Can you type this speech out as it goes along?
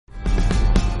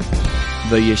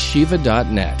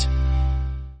theyeshiva.net.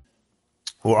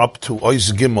 We're up to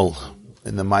Ois Gimel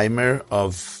in the Maimer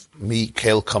of Mi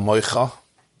Kel Kamoicha,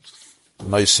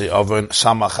 Noisei Oven,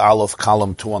 Samach Aleph,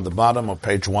 column 2 on the bottom of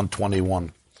page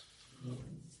 121.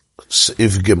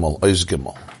 If Gimel, Ois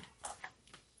Gimel.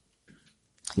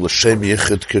 L'shem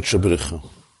Yichid Kitshabricha.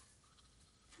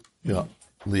 Yeah.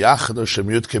 Liachad Hashem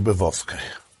Yudke Bevovke.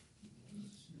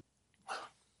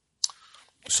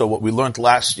 So what we learned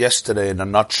yesterday in a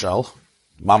nutshell,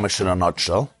 mamash in a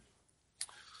nutshell,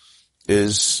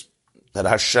 is that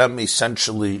Hashem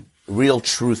essentially, real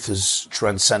truth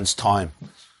transcends time.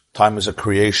 Time is a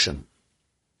creation.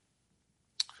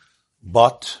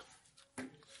 But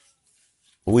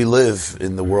we live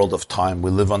in the world of time.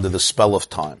 We live under the spell of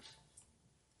time.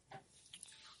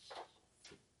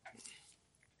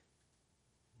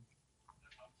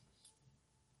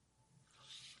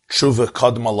 Tshuva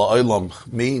kadma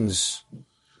la'olam means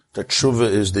that tshuva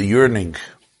is the yearning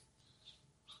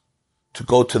to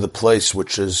go to the place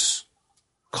which is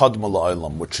kadma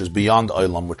la'olam, which is beyond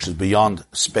olam, which is beyond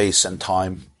space and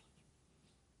time.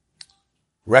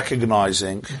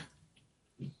 Recognizing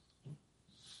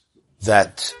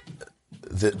that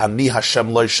the Ani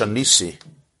Hashem Lo Shanisi,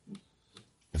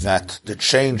 that the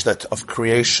change of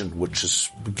creation,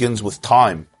 which begins with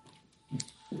time,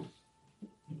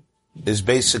 is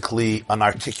basically an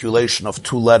articulation of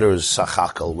two letters,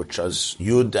 Sachakal, which is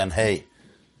Yud and Hey.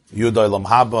 Yud Olam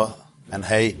Haba and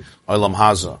Hey Olam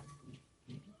Haza.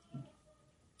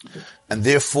 And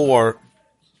therefore,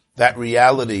 that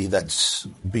reality that's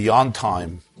beyond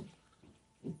time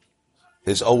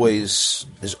is always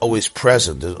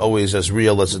present, is always as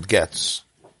real as it gets.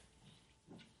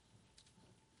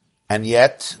 And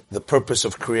yet, the purpose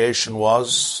of creation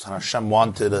was, Hashem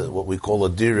wanted what we call a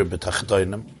dira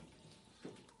b'tachtoinim,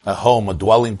 a home, a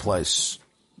dwelling place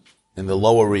in the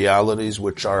lower realities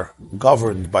which are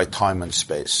governed by time and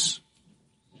space.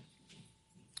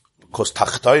 Because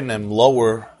tachtoinim,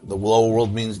 the lower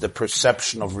world means the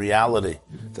perception of reality,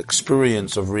 the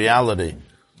experience of reality,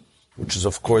 which is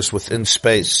of course within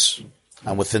space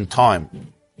and within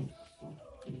time.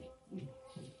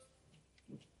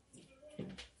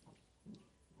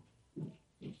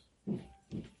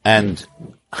 And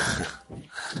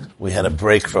we had a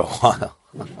break for a while.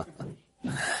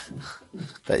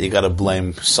 That you gotta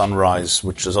blame sunrise,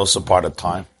 which is also part of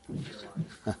time.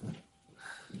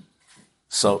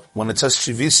 So when it says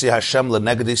Shivisi Hashem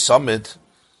Lenegdi Samid,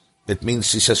 it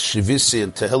means, he says Shivisi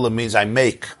in Tehillim means I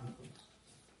make.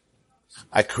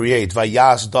 I create.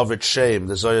 Vayas David Shem.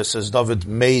 The Zohar says David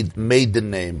made the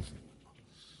name.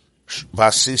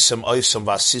 Vasisem Oisem,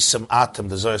 Vasisem Atem.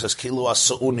 The Zohar says Kilu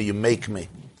Asa'uni, you make me.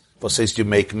 What says you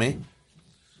make me?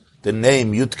 The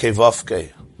name Yudke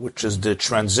Vavke, which is the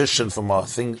transition from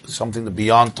something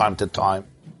beyond time to time,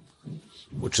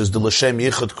 which is the L'Shem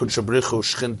Yichud Kudshabrichu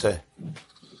Shchinte.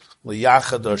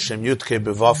 L'Yachad Hashem Yudke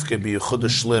Bevavke B'Yichud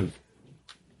Shlim.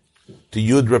 The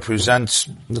Yud represents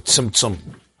the Tzimtzum,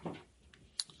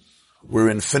 where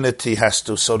infinity has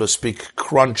to, so to speak,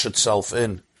 crunch itself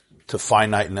in to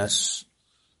finiteness,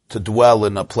 to dwell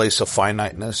in a place of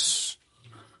finiteness,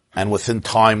 and within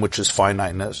time, which is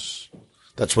finiteness.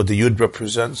 That's what the Yud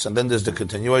represents. And then there's the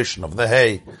continuation of the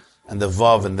Hey, and the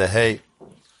Vav and the Hey.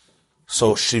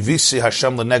 So, Shivisi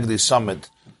Hashem Lenegdi Samid,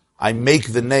 I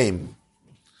make the name.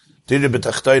 Diri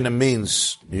B'Tachtoinim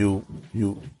means, you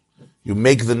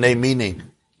make the name, meaning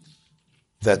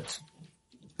that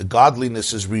the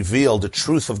godliness is revealed, the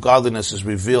truth of godliness is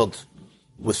revealed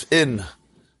within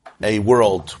a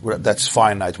world that's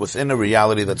finite, within a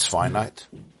reality that's finite.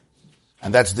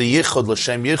 And that's the Yichud,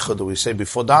 L'Shem Yichud, that we say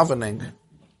before davening,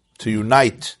 to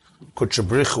unite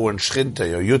Kutshabrichu and Shchinte,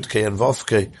 or Yudke and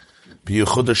Vavke,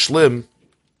 B'Yichud Shlim,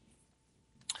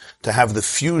 to have the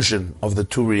fusion of the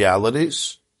two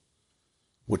realities,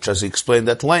 which, as he explained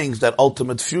at length, that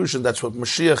ultimate fusion, that's what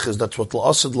Mashiach is, that's what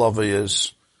L'Asad Lava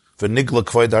is. V'nigla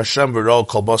Kvoid Hashem, V'ro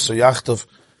Kol Basa Yachtav,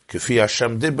 Kifi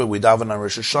Hashem Dibba, we daven on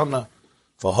Rosh Hashanah,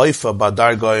 V'hoifa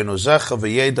Badar Goyen Uzecha,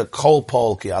 V'yeda Kol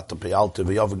Pol Ki Ata Peyalti,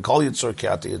 V'yovin Kol Yitzor Ki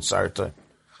Ata Yitzarte.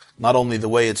 Not only the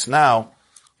way it's now,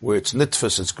 where it's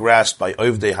nitfus, it's grasped by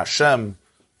Ovdei Hashem,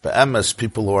 Be'emes,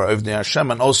 people who are Ovdei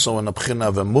Hashem, and also in a B'china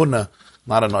of Emunah,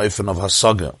 not an Oifen of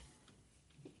Hasaga.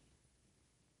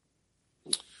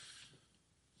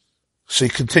 So he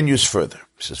continues further.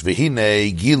 He says,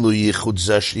 V'hinei gilu yichud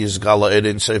zesh yizgala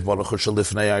erin seif baruch hu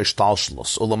shalifnei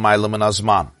ha'ishtalshlos, ulamayla min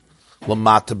azman,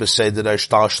 lamata b'seder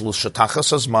ha'ishtalshlos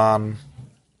shetachas azman.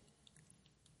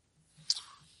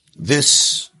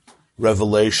 This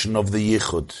revelation of the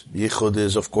Yichud. Yichud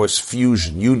is, of course,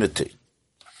 fusion, unity.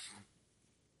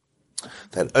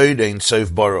 That Erein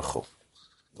Seif Baruch Hu,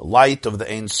 The light of the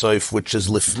Ein Sof, which is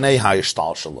Lifnei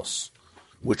HaYishtalshelus,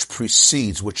 which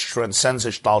precedes, which transcends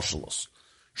Ishtalshelus.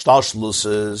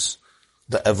 Ishtalshelus is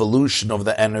the evolution of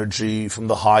the energy from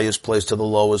the highest place to the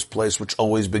lowest place, which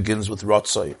always begins with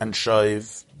Ratzai and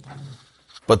Shaiv.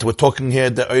 But we're talking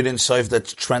here the Ein Sof that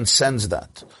transcends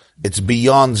that. It's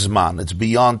beyond Zman, it's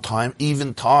beyond time,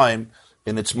 even time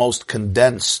in its most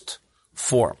condensed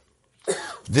form.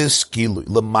 This Gilui,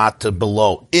 Lamata,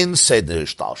 below, inside the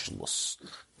Ishtalshelus,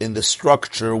 in the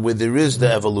structure where there is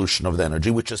the evolution of the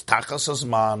energy, which is Tachas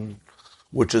Zman,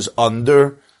 which is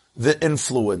under the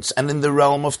influence, and in the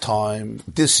realm of time,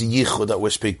 this Yichud that we're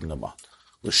speaking about,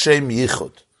 L'Shem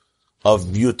Yichud, of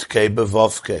Yutke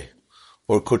Bevavke,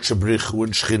 or Kutchabrichu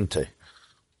and Shchinte,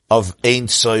 of Ein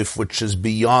Sof, which is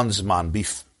beyond Zman,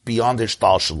 beyond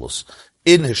Ishtalshelus,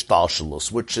 in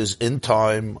Ishtalshelus, which is in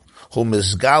time, Hu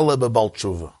Mizgala B'Bal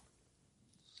Tshuva.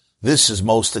 This is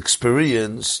most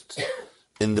experienced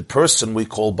in the person we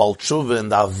call Bal Tshuva, in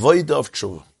the Avodah of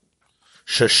Tshuva.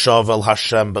 Sheshav el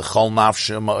Hashem b'chol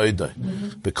nafshi ma'odai,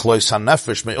 b'klois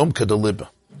hanefesh me'umke de liba.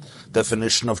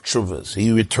 Definition of Tshuva is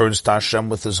he returns to Hashem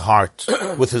with his heart,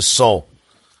 with his soul,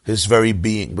 his very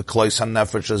being. B'klois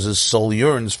hanefesh, as his soul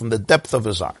yearns from the depth of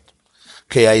his heart.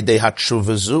 Ke'aydei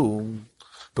ha'tshuva zu,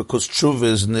 because Tshuva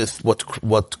is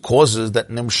what causes that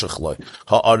nimshach loy.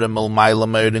 Ha'arem el ma'ila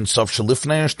me'erin sof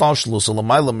shalifnei ishtalshelus el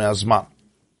ma'ila me'azman.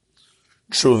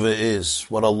 Tshuva is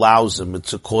what allows him.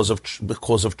 It's because of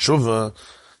Tshuva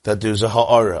that there's a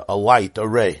ha'ara, a light, a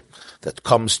ray that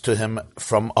comes to him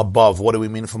from above. What do we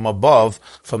mean from above?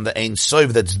 From the Ein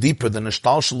Sof that's deeper than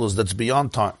Ishtalshelus, that's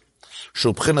beyond time.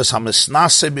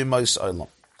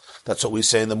 That's what we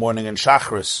say in the morning in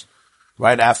Shachris,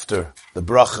 right after the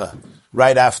bracha,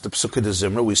 right after Psukei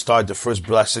Zimra, we start the first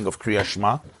blessing of Kriyas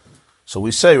Shema. So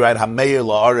we say, right, Hameir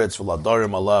la'aretz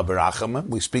v'la'darim Allah b'rachamim.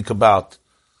 We speak about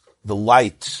the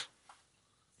light,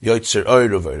 Yotzer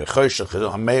Oiruver,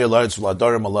 Hameir la'aretz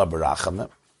v'la'darim Allah b'rachamim.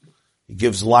 He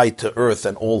gives light to earth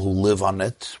and all who live on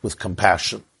it with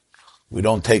compassion. We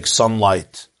don't take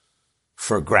sunlight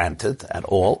for granted at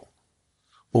all.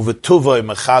 Uvetuvay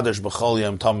mechadash b'chol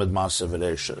yom tamid ma'aseh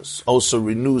v'reishos. Also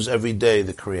renews every day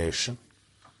the creation.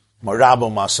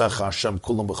 Marabo ma'asecha Hashem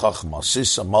kulam b'chacham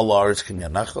asisa mala aretz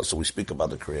kinyanecha. So we speak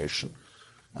about the creation.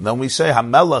 And then we say,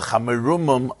 Hamelech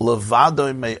hamerumim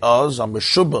levadoy me'az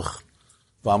ha'meshubach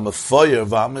v'ha'mefoyer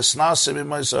v'ha'mesnaseh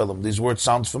b'ma'israelim. These words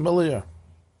sound familiar.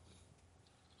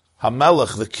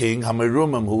 Hamelech, the king,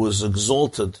 hamerumim, who was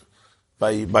exalted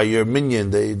by your minion,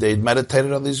 they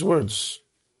meditated on these words.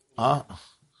 Hamelech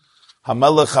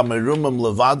hamerumim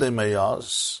levadoy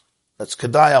me'az. That's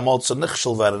kedai amolza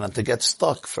nichshel werden, and to get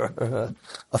stuck for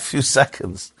a few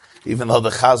seconds, even though the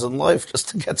chazan life, just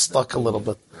to get stuck a little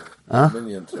bit.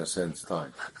 Minion transcends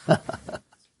time.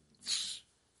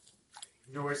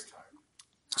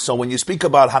 So when you speak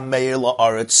about Hameir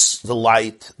la'aretz, the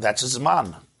light, that's a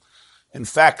Zman. In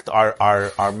fact,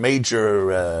 our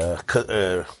major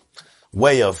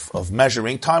way of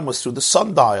measuring time was through the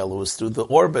sundial. It was through the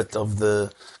orbit of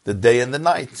the day and the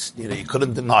night. You know, you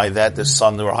couldn't deny that. There's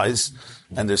sunrise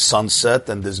and there's sunset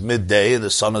and there's midday and the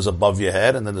sun is above your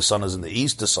head and then the sun is in the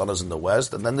east, the sun is in the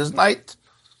west, and then there's night.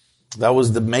 That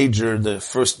was the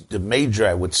major,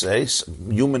 I would say,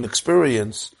 human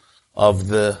experience of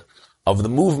the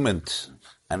movement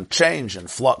and change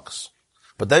and flux.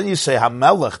 But then you say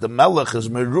Hamelech, the Melech is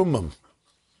Merumim.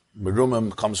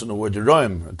 Merumim comes from the word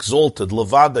Roim, exalted,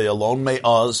 Levade, alone,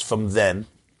 Me'az, from then,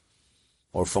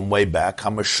 or from way back.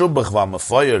 Hameshubach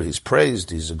v'hamefoyer, he's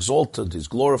praised, he's exalted, he's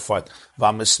glorified.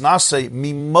 V'hamesnaseh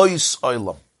mimois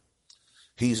oilam.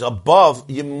 He's above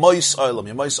Yemois Olam.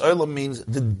 Yemois Olam means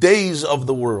the days of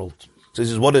the world. So he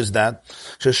says, what is that?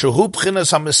 Shehu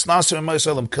b'chinas hamisnas Yemois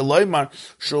Olam. K'loimar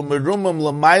shu merumim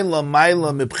l'mayla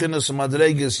mayla mibchinas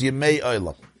madreges Yemei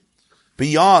Olam.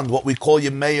 Beyond what we call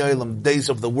Yemei Olam, days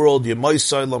of the world,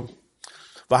 Yemois Olam.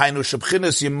 V'hainu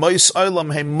shebchinas Yemois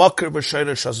Olam he makar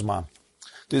b'shayresh hazman.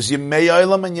 There's Yemei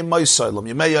Olam and Yemois Olam.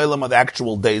 Yemei Olam are the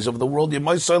actual days of the world.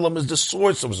 Yemois Olam is the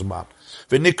source of Zman.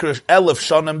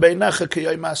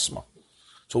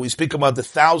 So we speak about the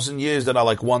 1,000 years that are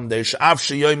like one day. Is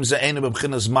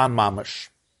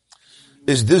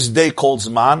this day called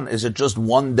Zman? Is it just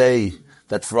one day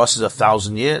that for us is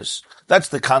 1,000 years? That's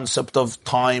the concept of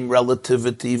time,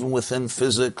 relativity, even within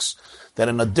physics, that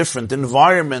in a different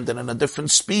environment and in a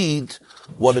different speed,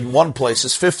 what in one place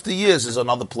is 50 years is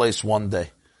another place one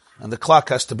day. And the clock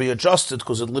has to be adjusted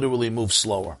because it literally moves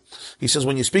slower. He says,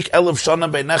 when you speak Elef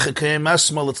Shanam Beinecha K'yem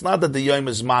Esmal, it's not that the Yom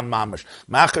is man mamish.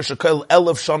 Ma'achar shekel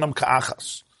Elef Shanam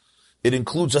Ka'achas. It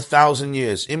includes 1,000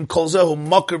 years. Im kol zehu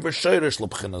makar v'sheirish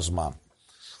l'bchina zman.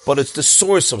 but it's the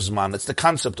source of Zman, it's the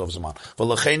concept of Zman.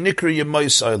 V'lachei nikri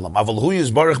yemois olam. Aval hu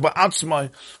yizbarach ba'atzmai,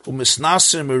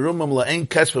 u'misnasim merumim la'ein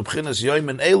ketz b'bchinas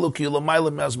yoyim elu ki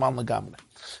l'mayla me'azman l'gamre.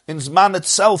 In Zman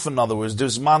itself, in other words,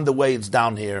 there's Zman the way it's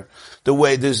down here.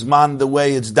 There's Zman the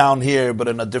way it's down here, but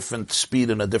in a different speed,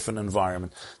 in a different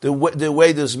environment. The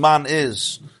way the Zman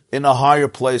is, in a higher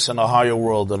place, in a higher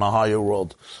world,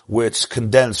 where it's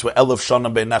condensed, where Elif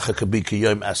Shana Beinecha could be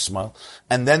Kiyom Esma,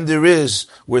 and then there is,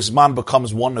 where Zman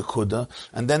becomes one Nakuda,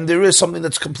 and then there is something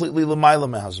that's completely L'mayla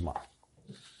Mehazman.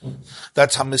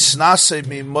 That's Hamisnase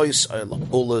Mi Mois Eilam,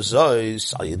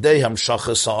 Ulazois, Ayidei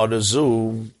Hamshachas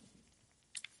Ha'arazu.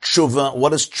 Tshuva,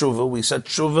 what is Tshuva? We said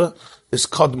Tshuva is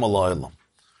Kadma L'Eilam.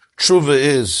 Tshuva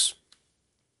is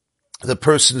the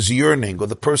person's yearning, or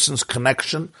the person's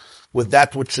connection with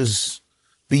that which is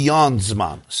beyond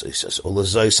Zman. So he says,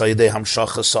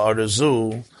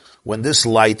 when this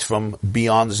light from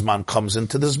beyond Zman comes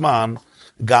into the Zman,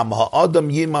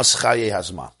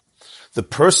 the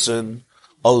person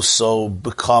also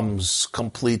becomes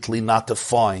completely not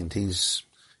defined. He's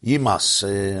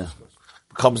yimas,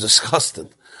 becomes disgusted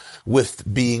with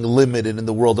being limited in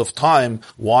the world of time.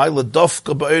 Why?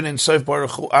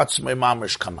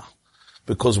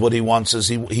 Because what he wants is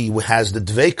he has the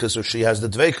dveikus, or she has the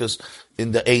dveikus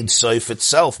in the Ein Sof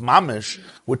itself, mamish,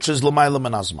 which is l'mayla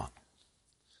min hazman.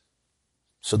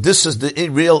 So this is the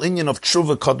real inyan of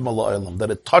tshuva kadma la'olam, that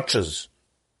it touches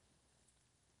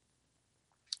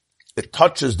the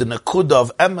nakuda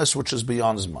of emes, which is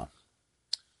beyond zman.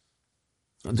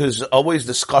 There's always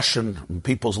discussion in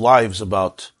people's lives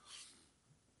about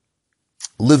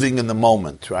living in the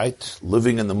moment, right?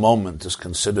 Living in the moment is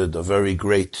considered a very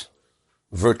great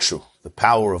virtue, the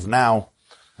power of now,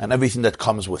 and everything that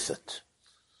comes with it.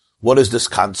 What is this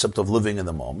concept of living in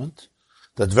the moment?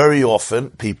 That very often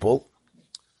people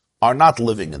are not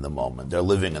living in the moment. They're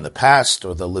living in the past,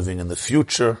 or they're living in the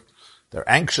future. They're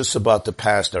anxious about the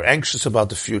past, they're anxious about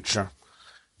the future,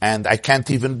 and I can't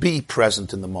even be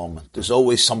present in the moment. There's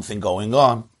always something going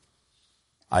on.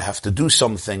 I have to do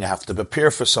something, I have to prepare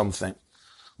for something.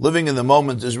 Living in the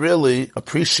moment is really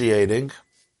appreciating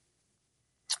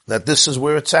that this is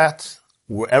where it's at.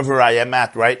 Wherever I am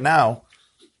at right now,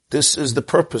 this is the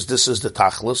purpose, this is the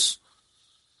tachlis.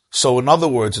 So in other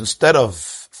words, instead of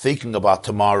thinking about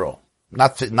tomorrow,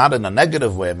 not in a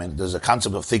negative way, I mean, there's a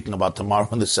concept of thinking about tomorrow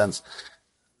in the sense.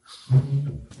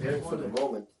 Preparing for the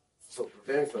moment, so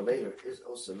preparing for later is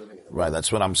also living in the moment. Right,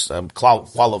 that's what I'm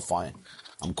qualifying.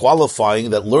 I'm qualifying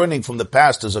that learning from the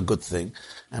past is a good thing,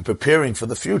 and preparing for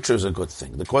the future is a good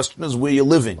thing. The question is where you're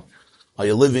living. Are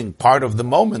you living part of the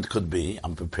moment? Could be,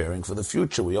 I'm preparing for the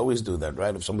future. We always do that,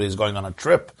 right? If somebody's going on a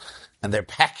trip and they're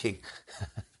packing,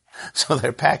 so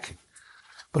they're packing.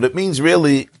 But it means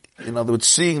really, in other words,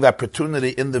 seeing the opportunity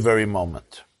in the very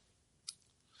moment.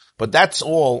 But that's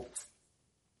all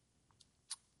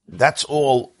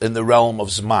in the realm of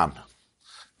Zman.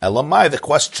 Elamai, the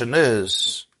question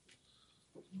is,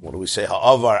 what do we say?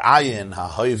 Ha'avar ayin,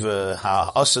 ha'hoiva,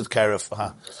 ha'asad karif,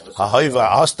 ha'hoiva,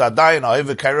 ha'asta dayin,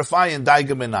 ha'hoiva karifayin,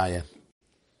 daigam in ayin.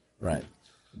 Right.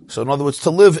 So in other words, to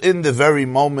live in the very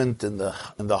moment, in the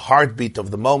heartbeat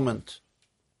of the moment,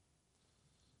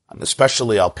 and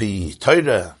especially Al-Pi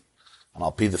Torah, and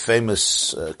Al-Pi the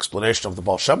famous explanation of the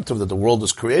Baal Shem Tov, that the world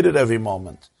is created every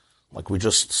moment. Like we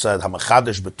just said,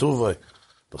 ha'machadesh betuvay,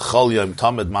 b'chol yom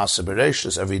tamid ma'aseh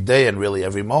bereishis, every day and really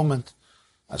every moment,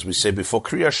 as we say before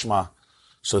Kriya Shema.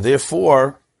 So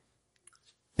therefore,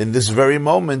 in this very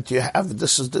moment, you have,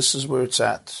 this is where it's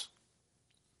at.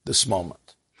 This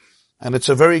moment. And it's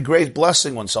a very great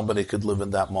blessing when somebody could live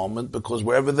in that moment, because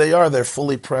wherever they are, they're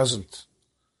fully present.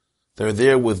 They're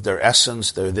there with their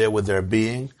essence, they're there with their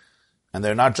being, and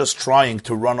they're not just trying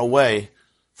to run away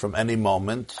from any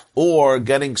moment, or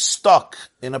getting stuck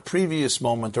in a previous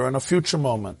moment or in a future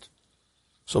moment.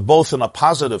 So both in a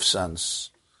positive sense,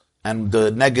 and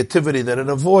the negativity that it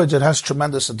avoids, it has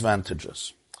tremendous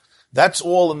advantages. That's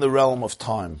all in the realm of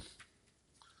time.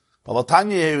 But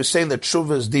Latanya was saying that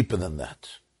tshuva is deeper than that.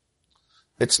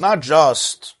 It's not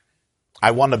just, I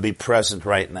want to be present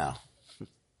right now.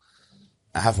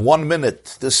 I have 1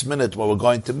 minute, this minute where we're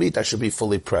going to meet, I should be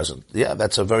fully present. Yeah,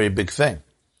 that's a very big thing.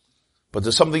 But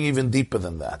there's something even deeper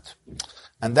than that.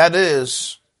 And that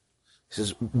is, he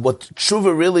says, what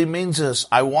tshuva really means is,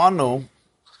 I want to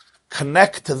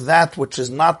connect to that which is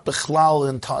not bichlal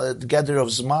in together of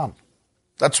zman.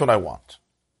 That's what I want.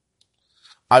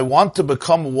 I want to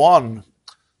become one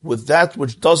with that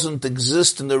which doesn't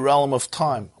exist in the realm of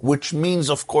time, which means,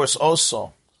 of course,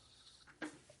 also,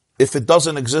 if it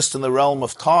doesn't exist in the realm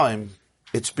of time,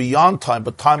 it's beyond time,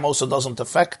 but time also doesn't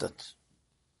affect it.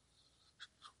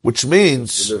 Which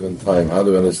means... You live in time. How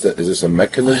do I understand? Is this a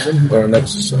mechanism or an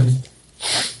exercise?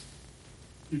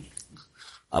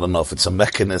 I don't know if it's a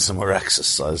mechanism or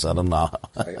exercise. I don't know.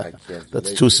 I can't.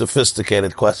 That's too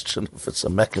sophisticated question, if it's a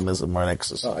mechanism or an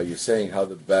exercise. No, are you saying how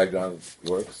the background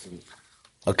works?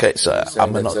 Okay, so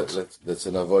I'm that's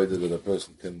an avoided that a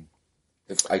person can...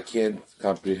 If I can't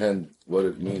comprehend what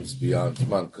it means beyond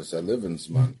Zman, because I live in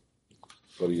Zman,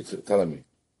 what are you telling me?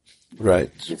 Right.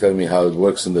 You're telling me how it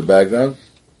works in the background?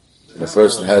 When a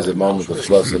person has a moment of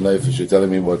Shlas and Nefesh, you're telling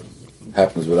me what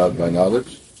happens without my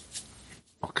knowledge?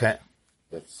 Okay.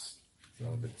 That's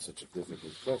such a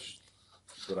difficult question.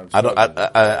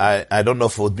 I don't know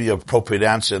if it would be an appropriate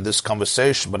answer in this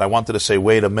conversation, but I wanted to say,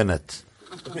 wait a minute.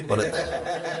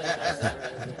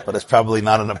 But it's probably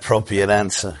not an appropriate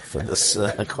answer for this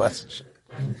question.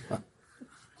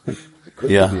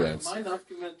 Yeah. Mein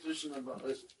argumentation about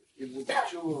it, if the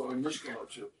tshuva or nishkal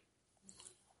tshuva,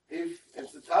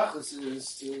 if the tachlis is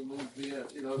to move via,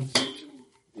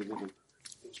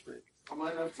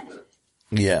 mein argument.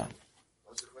 Yeah.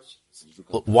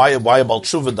 Why about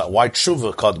tshuva? Why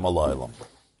tshuva kadma la'olam?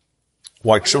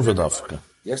 Why tshuva dafka?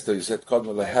 Yesterday you said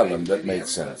kadma la'olam. That made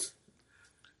sense.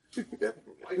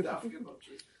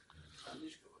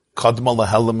 Kadma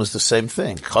la'olam is the same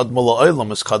thing. Kadma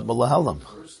la'olam is kadma la'olam.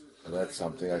 That's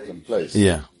something I can place.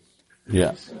 Yeah.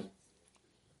 Yeah.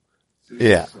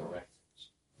 Yeah.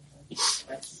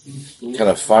 Can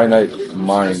a finite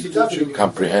mind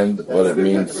comprehend what it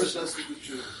means?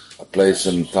 A place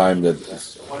and time that,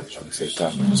 I shouldn't say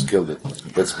time, I just killed it.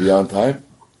 That's beyond time?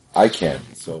 I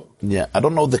can't, so. Yeah, I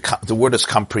don't know the word is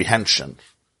comprehension.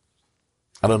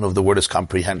 I don't know if the word is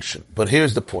comprehension. But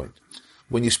here's the point.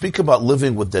 When you speak about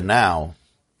living with the now,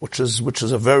 which is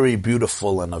a very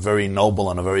beautiful and a very noble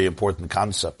and a very important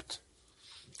concept,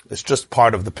 it's just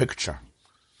part of the picture.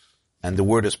 And the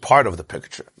word is part of the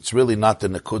picture. It's really not the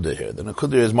nekuda here. The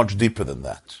nekuda is much deeper than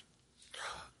that.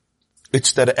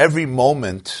 It's that every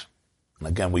moment, and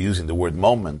again we're using the word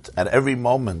moment, at every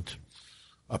moment,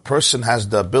 a person has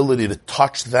the ability to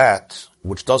touch that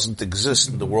which doesn't exist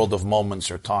in the world of moments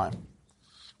or time.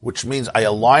 Which means I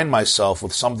align myself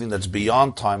with something that's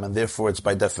beyond time, and therefore it's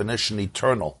by definition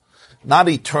eternal. Not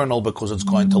eternal because it's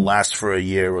going to last for a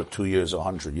year or 2 years or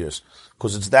 100 years.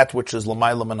 Because it's that which is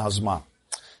l'maylam and hazman.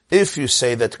 If you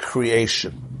say that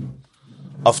creation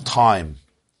of time,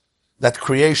 that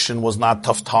creation was not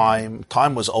of time,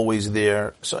 time was always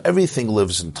there, so everything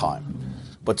lives in time.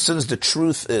 But since the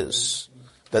truth is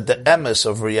that the emes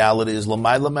of reality is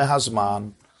l'maylam and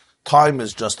hazman, time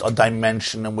is just a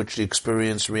dimension in which you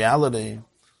experience reality.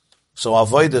 So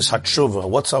avodas hatshuva.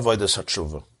 What's avodas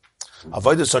hatshuva?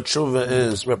 Avodas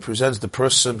hatshuva represents the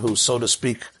person who, so to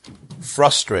speak,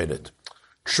 frustrated.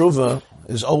 Tshuva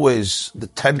is always the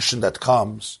tension that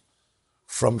comes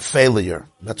from failure.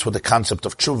 That's what the concept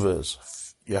of tshuva is.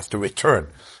 You have to return.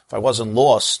 If I wasn't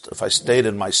lost, if I stayed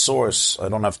in my source, I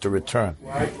don't have to return.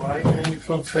 Why coming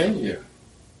from failure?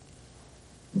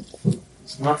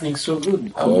 It's nothing so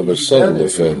good. However, suddenly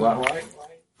failure.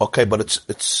 Okay, but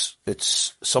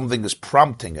it's something is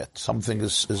prompting it. Something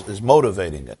is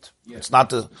motivating it. Yeah. It's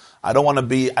not I don't want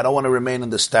to remain in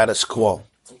the status quo.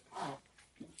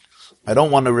 I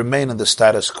don't want to remain in the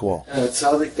status quo.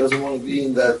 Tzaddik doesn't want to be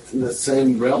in the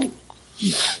same realm.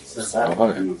 If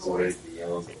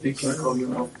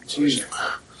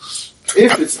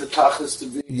it's the tachlis to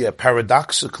be. Yeah,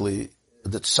 paradoxically,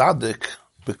 the tzaddik,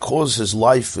 because his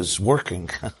life is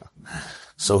working,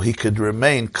 so he could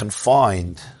remain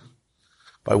confined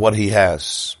by what he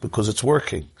has, because it's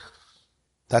working.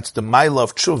 That's the Maila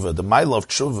of Tshuva. The Maila of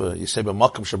Tshuva, you say,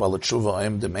 B'makam Shabbat Tshuva, I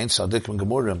am the main tzaddik in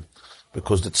Gemurim,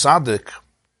 because the tzaddik,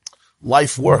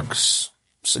 life works.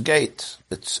 It's a gate.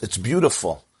 It's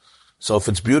beautiful. So if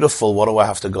it's beautiful, what do I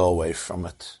have to go away from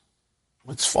it?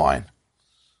 It's fine.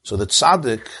 So the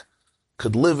tzaddik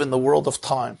could live in the world of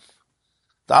time.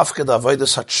 The Afked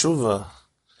Avodas HaTshuva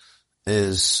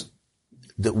is,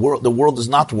 the world is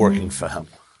not working for him.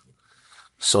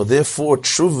 So therefore,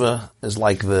 tshuva is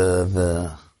like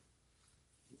the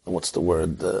what's the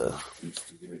word?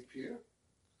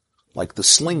 Like the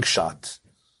slingshot.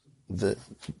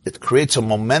 It creates a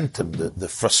momentum. The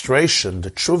frustration,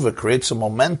 the tshuva creates a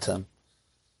momentum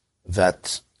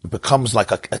that becomes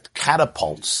like it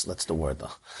catapults. That's the word.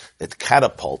 It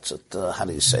catapults. How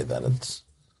do you say that? It's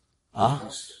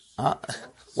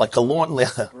like a lawn.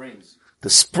 The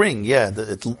spring, yeah,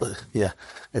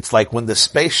 it's like when the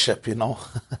spaceship,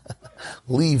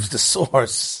 leaves the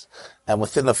source, and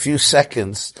within a few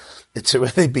seconds, it's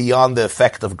already beyond the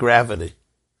effect of gravity.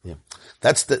 Yeah.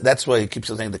 That's why he keeps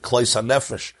saying the klois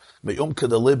hanefesh, me'umke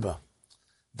de liba.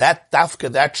 That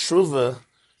dafka, that tshuva,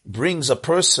 brings a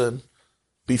person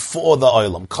before the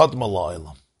olam, kadma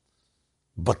la'olam.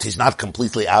 But he's not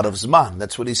completely out of Zman.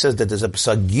 That's what he says, that there's a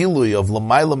psagilui of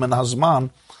Lamailam and Hazman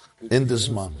in the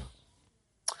Zman.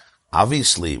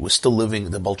 Obviously, we're still living,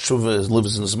 the Baal Tshuva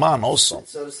lives in Zman also.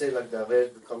 It's so to say like the Aver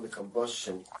become the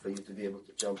combustion for you to be able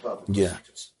to jump up. Yeah.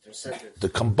 The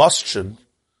combustion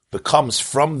becomes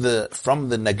from the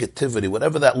negativity,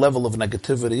 whatever that level of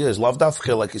negativity is.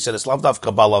 Lavdavka, like he said, it's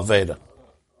Lavdavka Balaveda.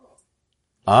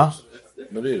 Huh?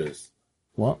 Maridas.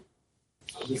 What?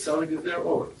 The Sonic is there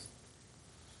always.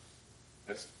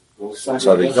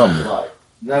 Sorry, come.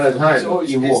 Not at high. He's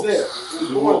He there. walks. He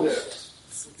was born there.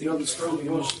 He understood. He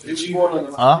was born on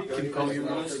the Huh? mountain.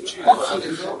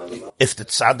 If the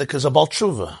tzaddik is a Baal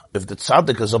Tshuva,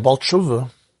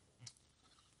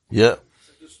 yeah.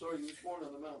 The story, he was born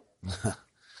on the mountain.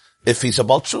 If he's a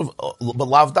Baal Tshuva, but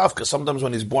Lavdavka, sometimes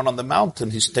when he's born on the mountain,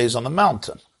 he stays on the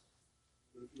mountain.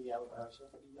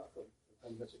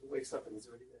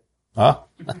 Huh?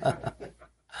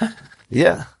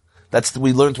 Yeah.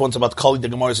 We learned once about Kol, the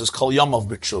Gemara says Kol Yamav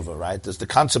b'tshuva, right? There's the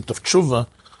concept of tshuva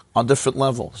on different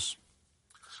levels.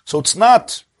 So it's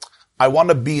not, I want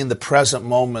to be in the present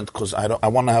moment because I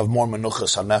want to have more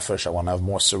menuchas hanefesh, I want to have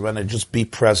more serenity. Just be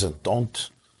present. Don't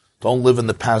live in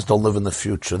the past, don't live in the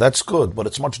future. That's good, but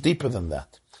it's much deeper than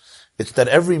that. It's that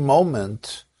every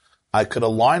moment I could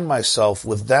align myself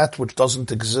with that which doesn't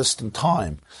exist in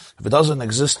time. If it doesn't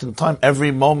exist in time,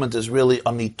 every moment is really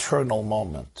an eternal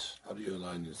moment. How do you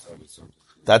align yourself with something?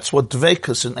 That's what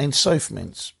Dveikus and Ein Sof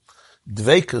means.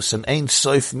 Dveikus and Ein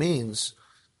Sof means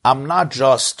I'm not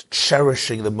just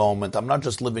cherishing the moment, I'm not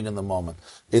just living in the moment.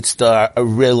 It's a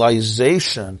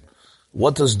realization.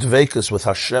 What does Dveikus with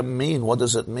Hashem mean? What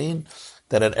does it mean?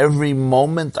 That at every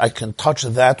moment I can touch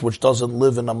that which doesn't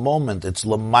live in a moment. It's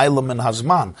L'maylam and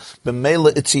Hazman.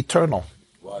 B'meila, it's eternal.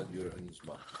 Why you're in this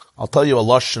mind? I'll tell you a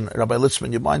lashon. Rabbi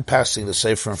Litzman, you mind passing the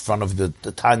sefer in front of the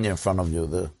Tanya in front of you?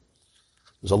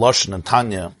 There's a lashon in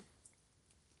Tanya.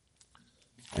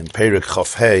 In Perik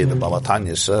Chaf Hey, the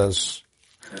Balatanya says,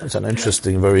 it's an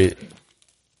interesting,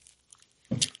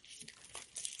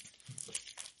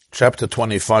 chapter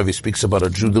 25, he speaks about a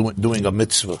Jew doing a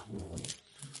mitzvah.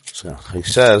 So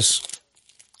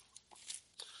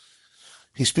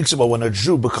he speaks about when a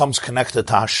Jew becomes connected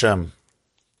to Hashem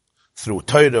through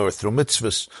Torah or through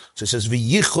mitzvahs. So he says,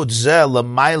 "V'yichud zeh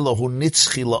l'mayla hu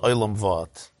nitzchi la'olam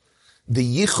v'ad."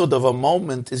 The yichud of a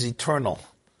moment is eternal.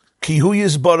 Ki hu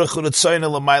yizbarach u'retzayna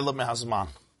l'mayla mehazman.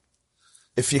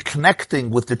 If you're connecting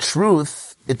with the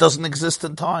truth, it doesn't exist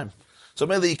in time. So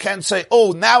maybe you can't say,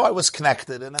 oh, now I was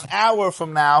connected, and an hour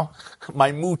from now,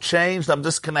 my mood changed, I'm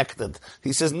disconnected.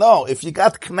 He says, no, if you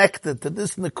got connected to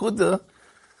this Nekuda,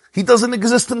 he doesn't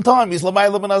exist in time. He's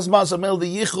L'mayla ben Azman. So maybe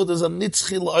the Yichud is a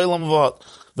Nitzchi L'olam V'ad.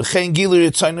 V'chein Gilu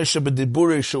Yitzayna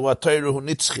Shebediburi Shu HaTorah Hu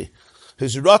Nitzchi.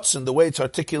 His Ratzon, the way it's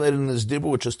articulated in his Dibur,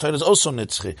 which is Torah, is also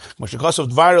Nitzchi. Mashakasav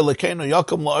Dvara Lekeinu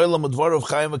Yakum L'olam Udvarav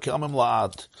Chayim V'Kiamim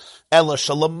La'ad. Ela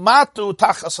Shalamatu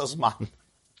Tachas Azman.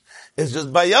 It's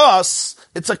just by us,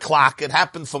 it's a clock. It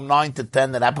happened from 9 to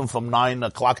 10. It happened from 9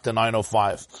 o'clock to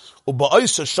 9:05.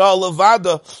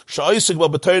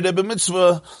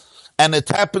 And it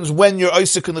happens when you're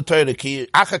Isaac in the Torah.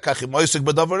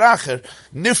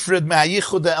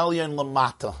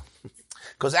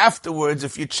 Because afterwards,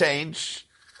 if you change,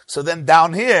 so then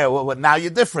down here, well, now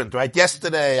you're different, right?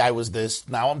 Yesterday I was this,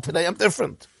 today I'm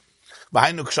different.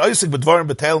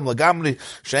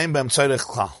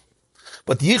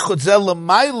 But yichud zeh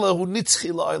l'mayla hu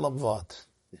nitzchi la'olam v'ad.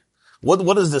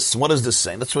 What is this? What is this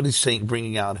saying? That's what he's saying,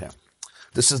 bringing out here.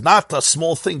 This is not a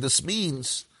small thing. This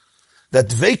means that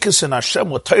dveikus in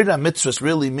Hashem, what Torah mitzvahs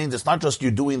really means, it's not just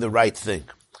you doing the right thing.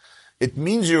 It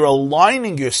means you're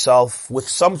aligning yourself with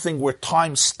something where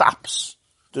time stops.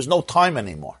 There's no time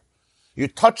anymore. You're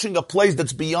touching a place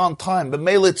that's beyond time. But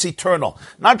Mela, it's eternal.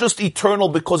 Not just eternal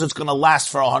because it's going to last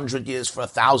for 100 years, for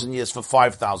 1,000 years, for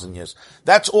 5,000 years.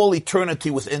 That's all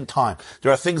eternity within time. There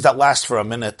are things that last for a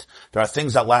minute. There are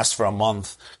things that last for a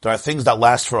month. There are things that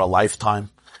last for a lifetime.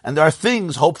 And there are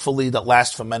things, hopefully, that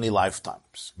last for many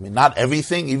lifetimes. I mean, not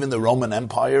everything. Even the Roman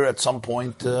Empire at some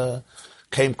point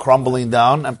came crumbling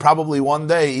down. And probably one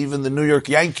day, even the New York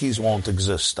Yankees won't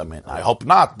exist. I mean, I hope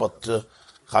not, but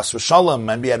Chas v'shalom,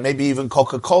 maybe even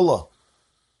Coca-Cola.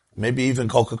 Maybe even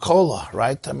Coca-Cola,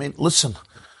 right? I mean, listen,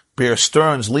 Bear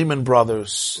Stearns, Lehman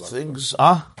Brothers, Kodak,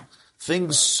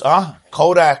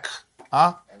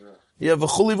 yeah,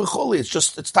 v'chuli. It's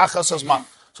tachas hazman.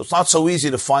 So it's not so easy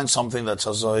to find something that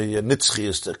has a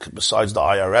nitzchiistic, besides the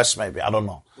IRS maybe, I don't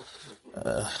know.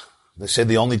 They say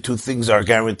the only two things that are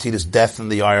guaranteed is death and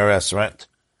the IRS, right?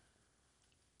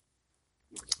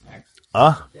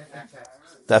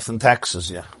 Death and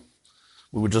taxes, yeah.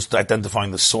 We were just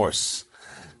identifying the source.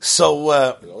 So,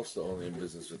 They're also only in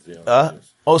business for 300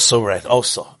 years. also right,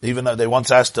 also. Even though they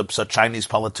once asked a Chinese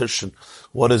politician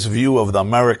what his view of the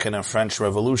American and French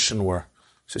Revolution were.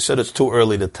 She said it's too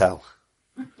early to tell.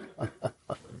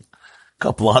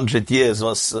 Couple hundred years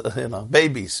was,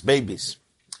 babies.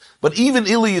 But even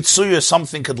Ili Yitzuya,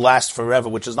 something could last forever,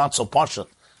 which is not so partial,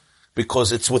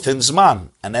 because it's within Zman.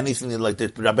 And anything like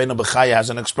that, Rabbeinu Bechaya has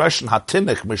an expression,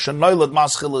 Hatinik, Mishan Noilad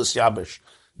Maschilis Yabish.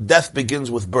 Death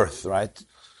begins with birth, right?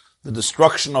 The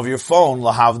destruction of your phone,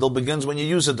 lahavdil, begins when you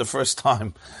use it the first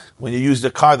time. When you use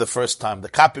the car the first time, the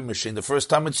copy machine, the first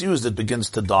time it's used, it begins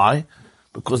to die.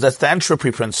 Because that's the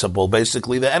entropy principle.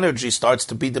 Basically, the energy starts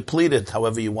to be depleted,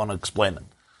 however you want to explain it.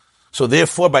 So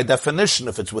therefore, by definition,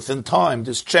 if it's within time,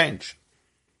 there's change.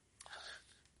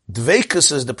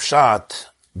 Dveikus is the pshat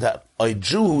that a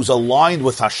Jew who's aligned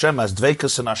with Hashem as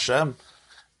Dveikus in Hashem,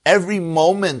 every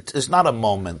moment is not a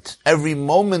moment. Every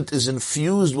moment is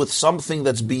infused with something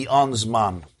that's beyond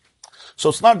Zman. So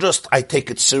it's not just I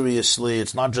take it seriously,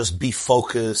 it's not just be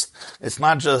focused, it's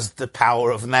not just the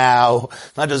power of now,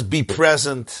 it's not just be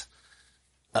present.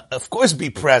 Of course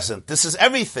be present. This is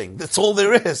everything. That's all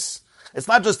there is. It's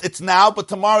not just it's now, but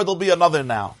tomorrow there'll be another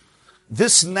now.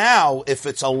 This now, if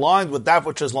it's aligned with that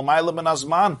which is Lamayla Min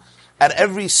Azman, at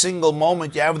every single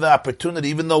moment you have the opportunity,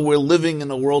 even though we're living in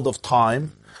a world of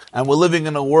time, and we're living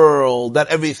in a world that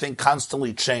everything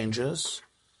constantly changes,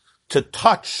 to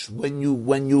touch when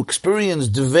you experience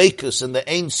Dveikus in the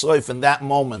Ein Sof in that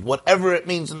moment, whatever it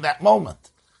means in that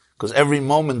moment. Because every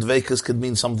moment Dveikus could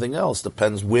mean something else.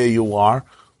 Depends where you are,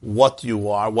 what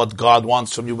God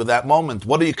wants from you with that moment.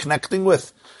 What are you connecting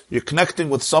with? You're connecting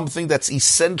with something that's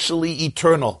essentially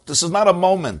eternal. This is not a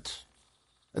moment.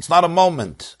 It's not a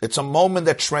moment. It's a moment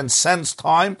that transcends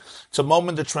time. It's a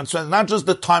moment that transcends, not just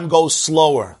that time goes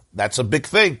slower. That's a big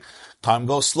thing. Time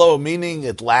goes slower, meaning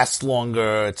it lasts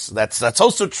longer. That's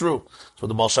also true. So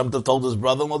the Baal Shem Tov told his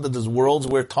brother-in-law that there's worlds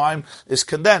where time is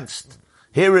condensed.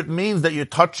 Here it means that you're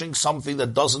touching something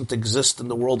that doesn't exist in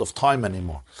the world of time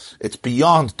anymore. It's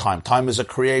beyond time. Time is a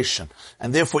creation.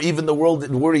 And therefore even the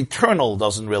word eternal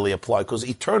doesn't really apply, because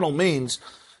eternal means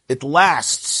it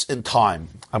lasts in time.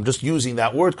 I'm just using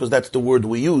that word because that's the word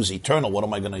we use, eternal. What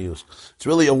am I going to use? It's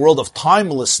really a world of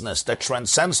timelessness that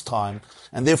transcends time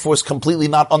and therefore is completely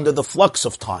not under the flux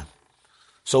of time.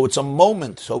 So it's a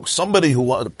moment. So somebody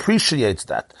who appreciates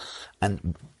that,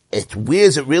 and where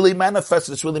is it really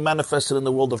manifested? It's really manifested in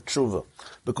the world of tshuva.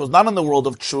 Because not in the world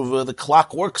of tshuva, the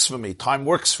clock works for me, time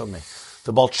works for me.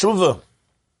 The Baal Tshuva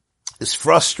is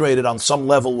frustrated on some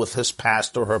level with his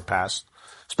past or her past,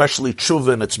 especially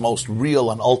tshuva in its most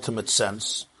real and ultimate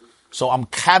sense. So I'm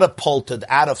catapulted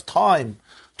out of time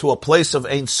to a place of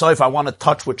Ein Sof I want to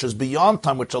touch, which is beyond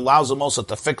time, which allows him also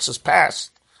to fix his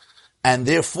past. And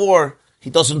therefore, he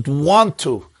doesn't want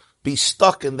to be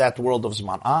stuck in that world of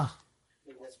Zman.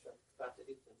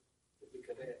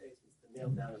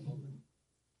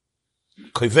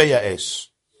 Koveya es.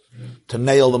 To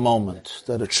nail the moment.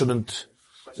 That it shouldn't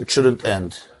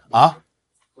end.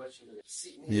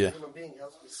 Yeah.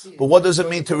 But what does it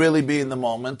mean to really be in the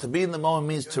moment? To be in the moment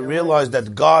means to realize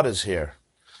that God is here.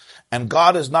 And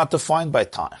God is not defined by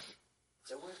time.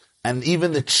 And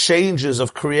even the changes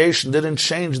of creation didn't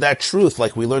change that truth,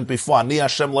 like we learned before.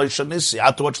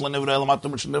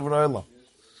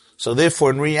 So therefore,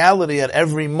 in reality, at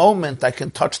every moment, I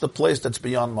can touch the place that's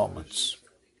beyond moments.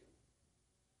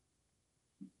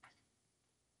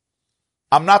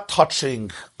 I'm not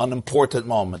touching an important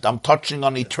moment. I'm touching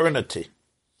on eternity.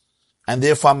 And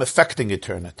therefore, I'm affecting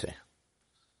eternity.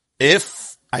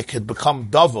 If I could become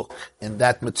davuk in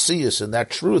that metzius, in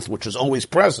that truth, which is always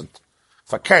present.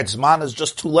 Fakert, Zman is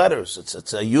just two letters.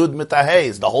 It's a yud mit a hey,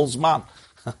 it's the whole Zman.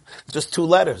 Just two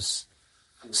letters.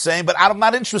 Saying, but I'm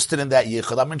not interested in that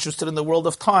yichud. I'm interested in the world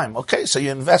of time. Okay, so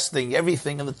you're investing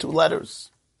everything in the two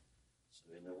letters. So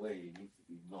in a way, you need to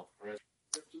be not present.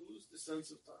 You have to lose the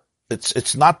sense of time.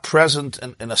 It's not present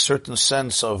in a certain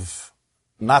sense of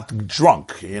not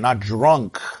drunk. You're not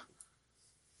drunk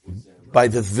by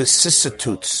the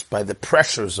vicissitudes, by the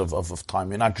pressures of time.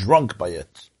 You're not drunk by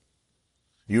it.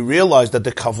 You realize that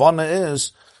the kavanah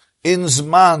is in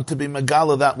Zman to be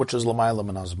megala that which is l'mayla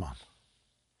min hazman.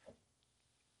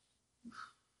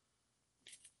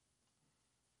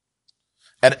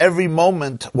 At every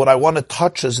moment, what I want to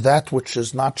touch is that which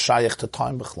is not shaykh to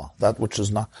time b'chlal, that which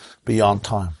is not beyond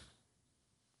time.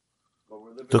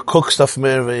 The cook stuff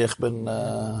mir ich bin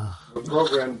We're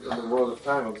programmed in the world of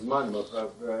time of Zman,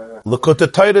 but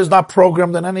Likutei Torah is not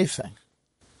programmed in anything.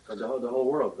 the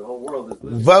whole world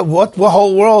is What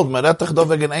whole world? Man, that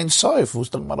wegen Ein Sof. Who's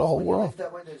talking about the whole world?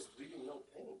 That way there's really no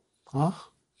pain. Huh?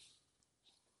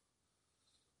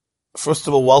 First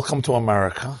of all, welcome to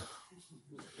America.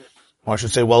 Or I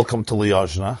should say welcome to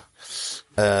Liozna.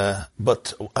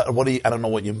 But I don't know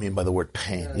what you mean by the word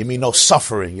pain. You mean no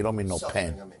suffering. You don't mean no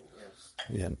pain.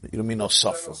 Yeah, you don't mean no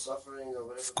suffering.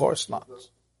 Of course not.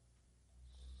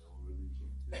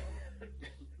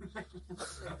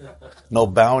 No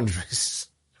boundaries.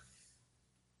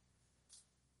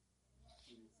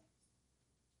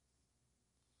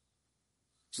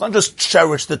 It's not just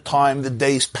cherish the time, the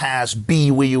days pass,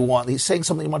 be where you want. He's saying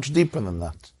something much deeper than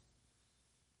that.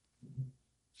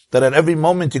 That at every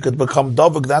moment you could become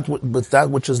dovuk with that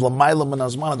which is l'mayla min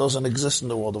hazman. It doesn't exist in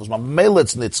the world. It was mamela,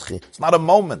 it's nitzchi. It's not a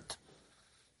moment.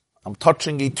 I'm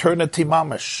touching eternity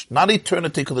mamish. Not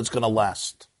eternity because it's going to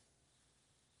last.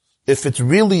 If it's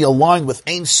really aligned with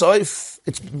Ein Sof,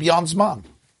 it's beyond Zman.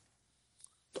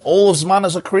 All of Zman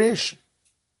is a creation.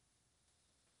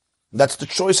 That's the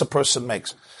choice a person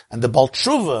makes. And the Baal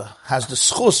Tshuva has the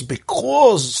schus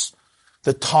because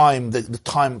the time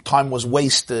was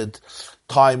wasted,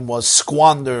 time was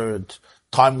squandered,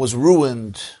 time was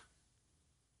ruined.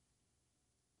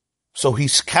 So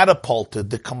he's catapulted.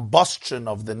 The combustion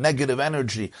of the negative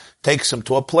energy takes him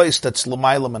to a place that's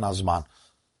l'mayla min hazman.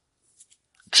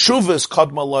 Tshuva is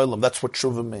kadma l'olam. That's what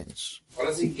tshuva means. What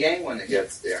does he gain when he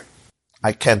gets there?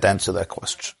 I can't answer that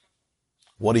question.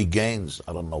 What he gains,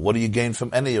 I don't know. What do you gain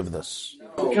from any of this?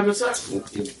 It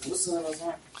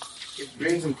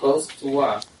brings him closer to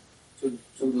what? To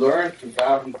learn, to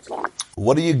value, to...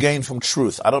 What do you gain from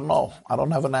truth? I don't know. I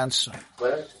don't have an answer.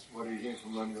 Clarity. What do you gain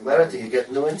from learning? Clarity. You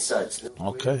get new insights.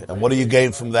 Okay. And what do you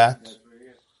gain from that?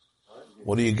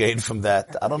 What do you gain from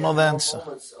that? I don't know the answer.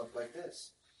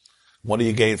 What do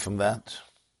you gain from that?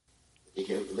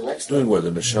 Doing what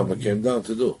the neshama came down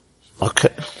to do.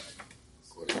 Okay.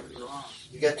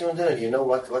 You get tuned in. You know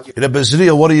what you. Rebbe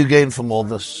Zriya, what do you gain from all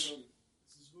this?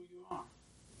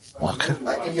 Okay.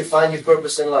 I think you find your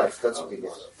purpose in life. That's what you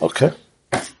get. Okay.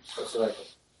 That's what I think.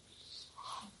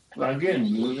 Plug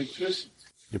in, new electricity.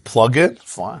 You plug in?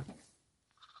 Fine.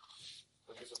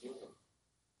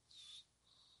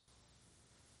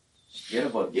 Forget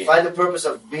about gaining. Find the purpose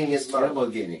of being his Forget man.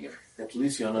 about gaining it. At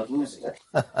least you're not losing it.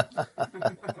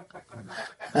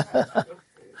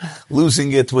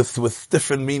 Losing it with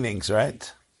different meanings,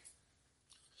 right?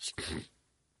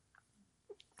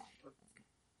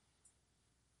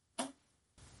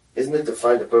 Isn't it to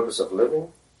find the purpose of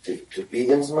living? To be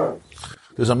his man?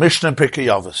 There's a Mishnah in Pirkei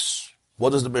Avos.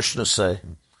 What does the Mishnah say?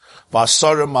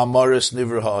 V'asarim amaris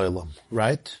nivra ha'olam.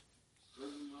 Right?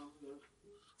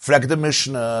 Frag the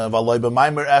Mishnah, v'aloi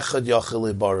b'maimer echad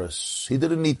yachil ibaris. He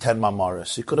didn't need 10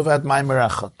 mamaris. He could have had maimer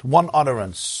echad. One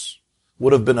utterance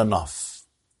would have been enough.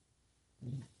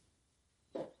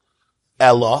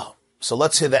 Ella. So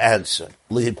let's hear the answer.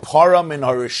 Lihipara min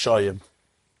harishayim.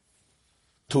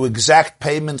 To exact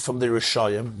payment from the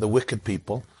Rishayim, the wicked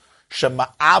people. Shema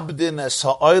abdin es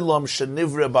ha'olam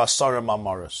shenivre b'asarim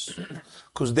amaris.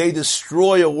 Because they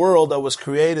destroy a world that was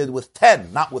created with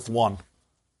 10, not with 1.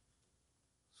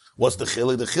 What's the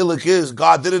chilik? The chilik is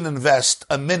God didn't invest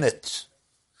a minute.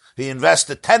 He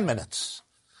invested 10 minutes.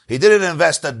 He didn't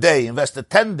invest a day. He invested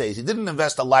 10 days. He didn't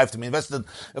invest a lifetime. He invested,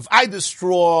 if I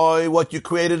destroy what you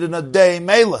created in a day,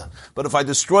 mela. But if I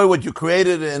destroy what you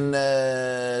created in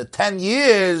 10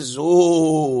 years,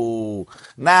 ooh,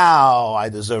 now I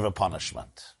deserve a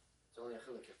punishment.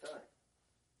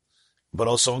 But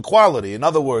also in quality. In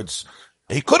other words,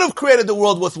 he could have created the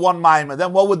world with 1 maimah.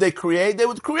 Then what would they create? They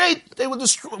would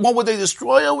destroy. What would they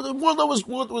destroy? The world that was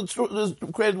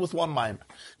created with 1 maimah.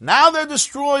 Now they're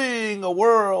destroying a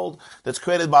world that's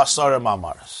created by Asarim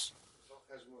Amaris.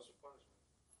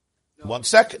 1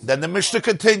 second. Then the Mishnah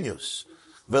continues.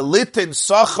 V'litin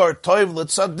sachar toiv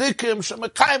l'tzadikim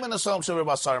shemekayim enasalim shever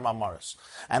b'asarim amaris.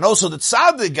 And also the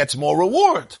tzaddik gets more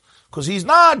reward. Because he's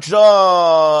not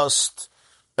just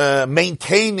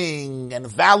maintaining and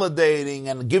validating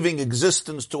and giving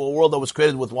existence to a world that was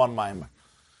created with 1 maimah.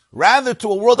 Rather to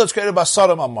a world that's created by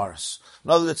Saram Amaris.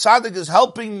 In other words, the tzaddik is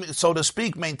helping, so to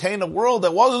speak, maintain a world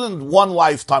that wasn't 1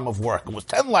 lifetime of work. It was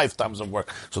 10 lifetimes of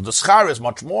work. So the schar is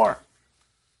much more.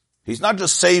 He's not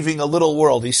just saving a little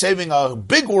world. He's saving a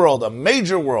big world, a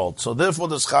major world. So therefore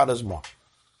the schar is more.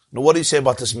 Now what do you say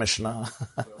about this Mishnah?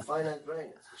 Finite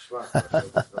brain.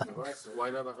 Why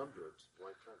not 100?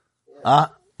 Why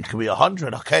 10? It could be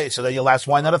 100. Okay, so then you'll ask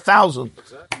why not 1,000?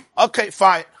 Exactly. Okay,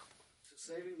 fine.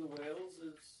 Saving the whales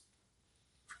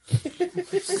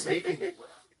is... saving the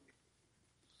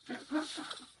whales.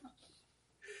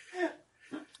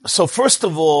 So first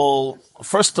of all,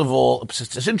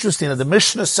 it's interesting that the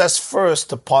Mishnah says first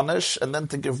to punish and then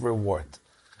to give reward.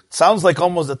 Sounds like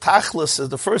almost the tachlis is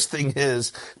the first thing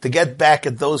is to get back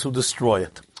at those who destroy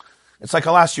it. It's like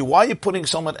I'll ask you, why are you putting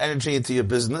so much energy into your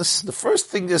business? The first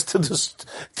thing is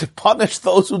to punish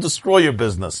those who destroy your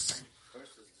business.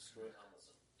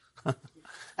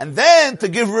 And then to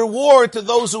give reward to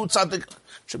those who tzaddik.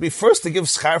 Should be first to give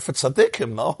schar for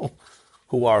tzaddikim, no?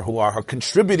 Who are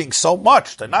contributing so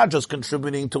much. They're not just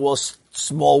contributing to a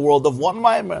small world of one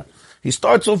maimer. He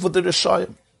starts off with the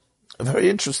Rishayim. Very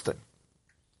interesting.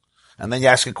 And then you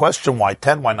ask a question, why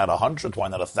 10? Why not 100? Why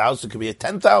not 1,000? It could be a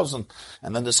 10,000.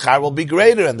 And then the schar will be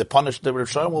greater and the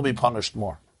Rishayim will be punished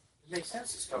more. It makes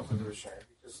sense to start with the Rishayim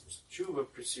because Tshuva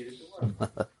preceded the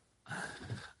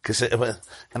work.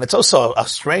 And it's also a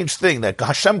strange thing that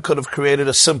Hashem could have created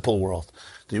a simple world.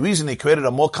 The reason He created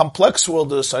a more complex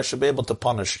world is I should be able to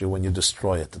punish you when you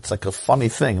destroy it. It's like a funny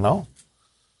thing, no?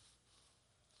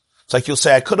 It's like you'll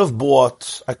say, I could have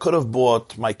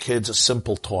bought my kids a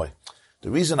simple toy. The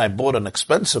reason I bought an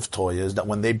expensive toy is that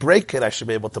when they break it, I should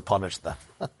be able to punish them.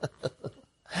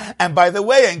 And by the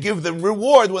way, and give them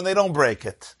reward when they don't break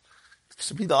it. It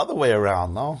should be the other way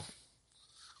around, no?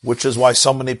 Which is why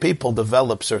so many people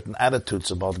develop certain attitudes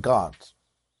about God.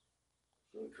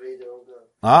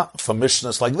 For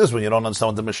Mishnahs like this, when you don't understand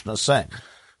what the Mishnah is saying.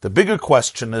 The bigger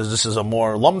question is, this is a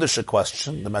more Lomdisha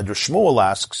question. The Medrash Shmuel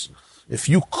asks, if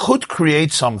you could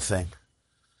create something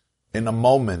in a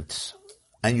moment,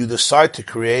 and you decide to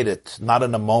create it, not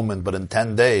in a moment, but in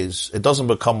 10 days, it doesn't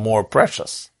become more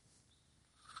precious.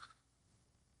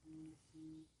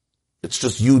 It's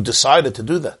just you decided to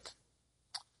do that.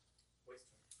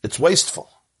 It's wasteful.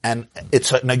 And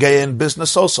it's a negaya in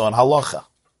business also, in halacha.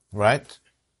 Right?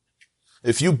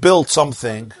 If you build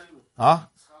something,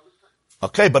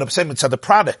 okay, but I'm saying it's the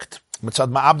product. It's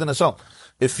ma'abdin as well.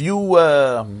 If you,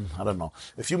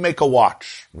 if you make a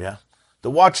watch, yeah, the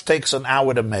watch takes an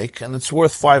hour to make and it's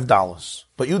worth $5,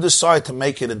 but you decide to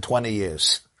make it in 20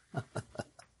 years.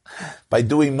 By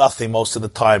doing nothing most of the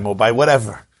time or by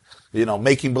whatever,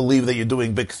 making believe that you're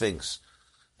doing big things.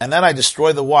 And then I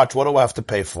destroy the watch, what do I have to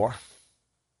pay for?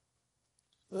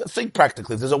 Think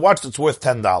practically. There's a watch that's worth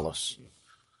 $10.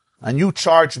 And you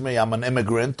charge me, I'm an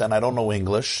immigrant and I don't know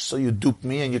English, so you dupe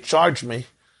me and you charge me,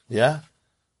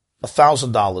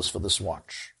 $1,000 for this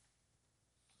watch.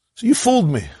 So you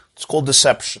fooled me. It's called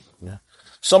deception. Yeah?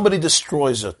 Somebody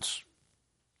destroys it.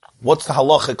 What's the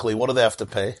halachically? What do they have to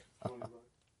pay?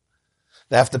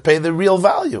 They have to pay the real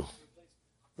value.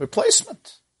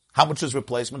 Replacement. How much is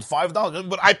replacement? $5.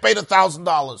 But I paid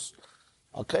 $1,000.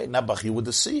 Okay, Nebuch, you were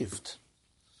deceived.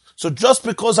 So just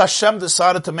because Hashem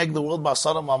decided to make the world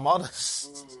Basaram Amaris,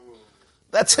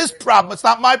 that's His problem. It's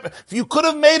not my problem. If you could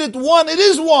have made it one, it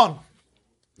is one.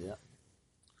 Yeah.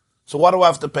 So what do I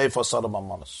have to pay for Saram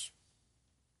Amaris?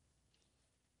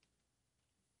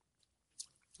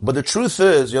 But the truth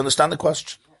is, you understand the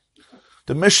question?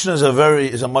 The Mishnah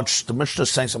the Mishnah is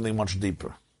saying something much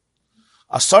deeper.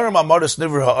 Asarim Amaris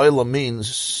Nivra Ha'olam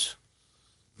means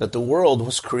that the world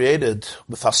was created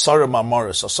with Asarim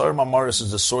Amaris. Asarim Amaris is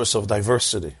the source of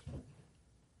diversity.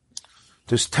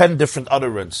 There's 10 different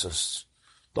utterances.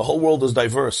 The whole world is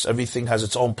diverse. Everything has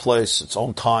its own place, its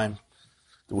own time,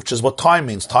 which is what time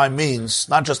means. Time means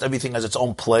not just everything has its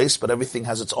own place, but everything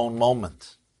has its own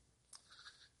moment.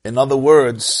 In other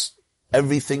words,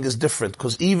 everything is different.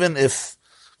 Because even if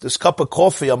this cup of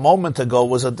coffee a moment ago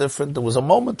was there was a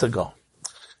moment ago.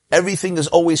 Everything is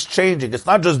always changing. It's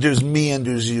not just there's me and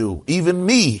there's you. Even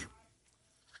me.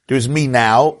 There's me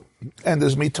now, and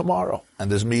there's me tomorrow.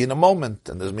 And there's me in a moment,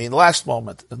 and there's me in the last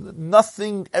moment.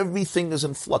 Everything is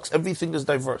in flux. Everything is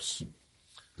diverse.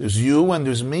 There's you and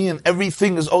there's me, and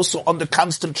everything is also under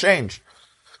constant change.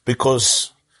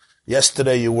 Because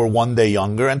yesterday you were one day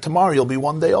younger, and tomorrow you'll be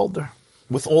one day older.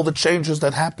 With all the changes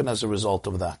that happen as a result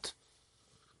of that.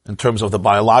 In terms of the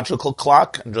biological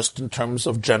clock, and just in terms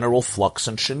of general flux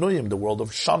and shinuyim, the world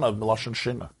of shana, of milashon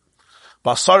shina.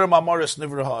 Basarim Amaris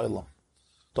Nivra Ha'olam.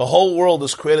 The whole world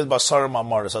is created by Basarim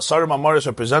Amaris. Basarim Amaris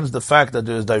represents the fact that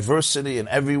there is diversity in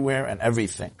everywhere and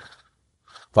everything.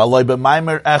 V'aloi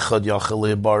b'maimer echad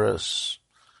yachal baris.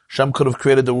 Shem could have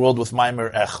created the world with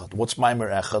maimer echad. What's maimer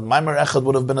echad? Maimer echad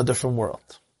would have been a different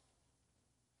world.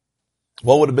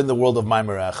 What would have been the world of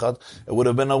Maimer Echad? It would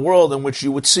have been a world in which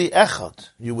you would see Echad.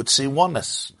 You would see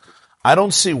oneness. I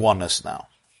don't see oneness now.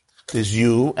 There's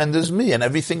you and there's me, and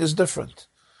everything is different.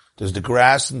 There's the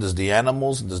grass, and there's the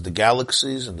animals, and there's the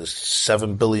galaxies, and there's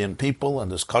 7 billion people,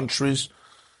 and there's countries.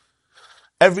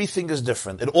 Everything is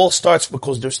different. It all starts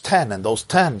because there's 10, and those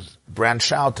 10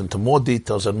 branch out into more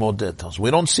details and more details.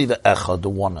 We don't see the Echad, the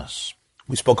oneness.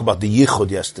 We spoke about the Yichud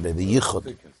yesterday, the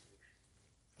Yichud.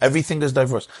 Everything is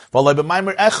diverse.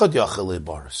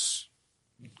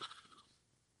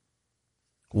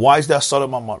 Why is there Asara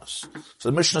Mamaris? So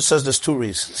the Mishnah says there's two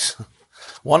reasons.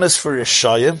 One is for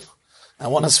Yeshayim,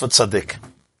 and one is for Tzaddik.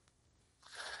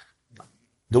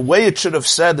 The way it should have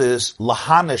said is,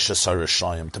 Lahanish Asar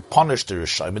Yeshayim, to punish the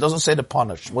Yeshayim. It doesn't say to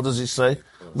punish. What does he say?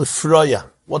 Lifroya.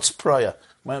 What's Proya?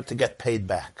 To get paid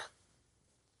back.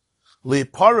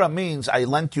 Li'para means, I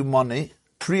lent you money.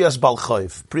 Priyas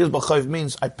Balchayv. Priyas Balchayv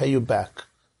means, I pay you back.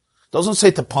 It doesn't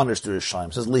say to punish the Yeshayim.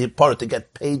 It says Li'para, to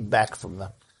get paid back from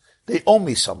them. They owe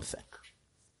me something.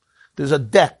 There's a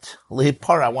debt.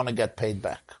 Li'para, I want to get paid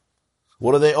back.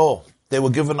 What do they owe? They were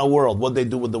given a world. What did they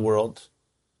do with the world?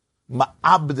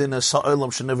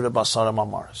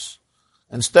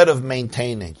 Instead of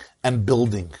maintaining and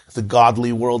building the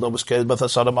godly world that was created by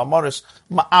Asara Mamaris,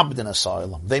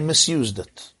 they misused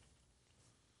it.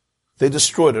 They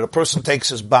destroyed it. A person takes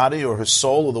his body or his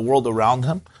soul or the world around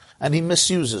him and he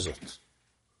misuses it.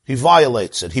 He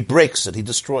violates it. He breaks it. He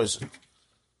destroys it.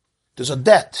 There's a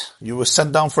debt. You were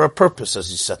sent down for a purpose, as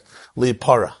he said.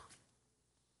 Li'para.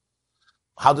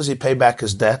 How does he pay back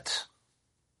his debt?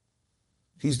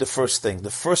 He's the first thing. The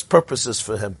first purpose is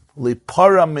for him. There's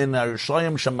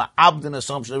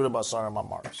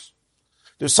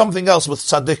something else with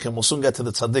tzaddikim. We'll soon get to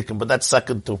the tzaddikim, but that's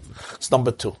second too. It's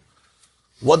number two.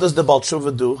 What does the Baal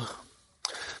Tshuva do?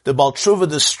 The Baal Tshuva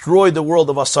destroyed the world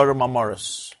of Asara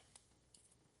Mamaris.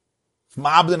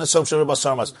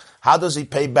 How does he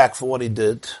pay back for what he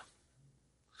did?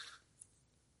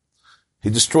 He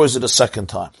destroys it a second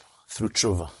time through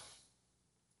tshuva.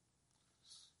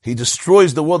 He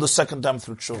destroys the world a second time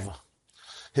through tshuva.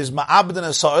 His ma'abdin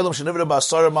ha'olam shenivra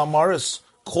ba'asara ma'amaris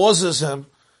causes him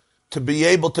to be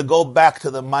able to go back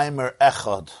to the maimer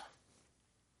echad,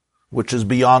 which is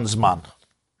beyond zman.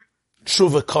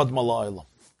 Tshuva kadma la'olam.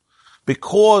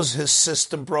 Because his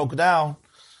system broke down,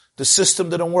 the system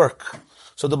didn't work.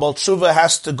 So the Baal Tshuva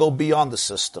has to go beyond the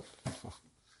system.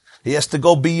 He has to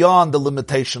go beyond the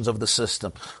limitations of the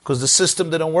system. Because the system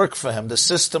didn't work for him. The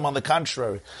system, on the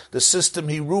contrary, the system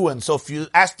he ruined. So if you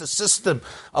ask the system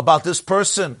about this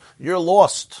person, you're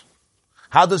lost.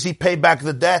 How does he pay back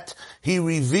the debt? He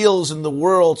reveals in the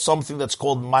world something that's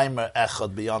called Maimer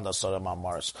Echad, beyond Asara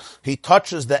Mamaris. He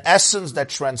touches the essence that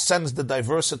transcends the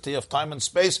diversity of time and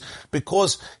space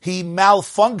because he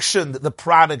malfunctioned the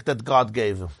product that God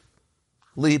gave him.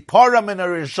 Li'param in a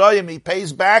rishayim, he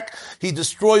pays back, he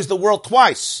destroys the world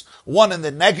twice. One in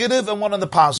the negative and one in the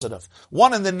positive.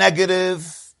 One in the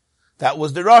negative, that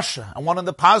was the Rasha. And one in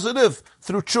the positive,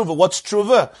 through tshuva. What's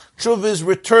tshuva? Tshuva is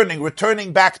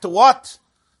returning back to what?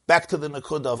 Back to the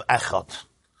Nakuda of Echad,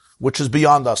 which is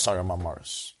beyond Asara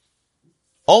Mamaris.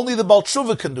 Only the Baal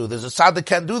Tshuva can do this. The Tzaddik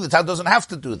can't do this. The Tzaddik doesn't have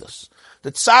to do this.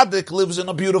 The Tzaddik lives in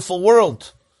a beautiful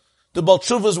world. The Baal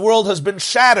Tshuva's world has been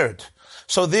shattered.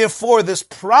 So therefore, this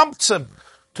prompts him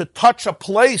to touch a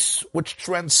place which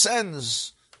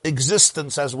transcends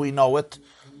existence as we know it.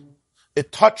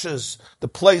 It touches the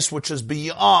place which is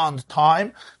beyond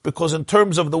time, because in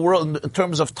terms of the world, in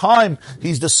terms of time,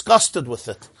 he's disgusted with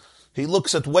it. He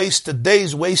looks at wasted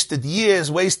days, wasted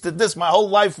years, wasted this. My whole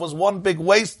life was one big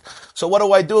waste. So what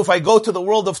do I do if I go to the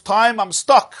world of time? I'm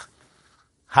stuck.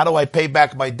 How do I pay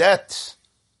back my debt?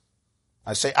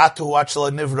 I say, Atu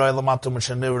achla nivrailam, atu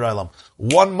m'she nivrailam.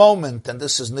 One moment, and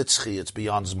this is nitzchi, it's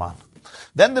beyond zman.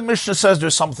 Then the Mishnah says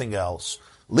there's something else.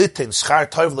 Litin, schar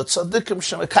tov, l'tzadikim,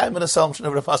 shemekayim v'neselm,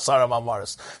 shenivra fasara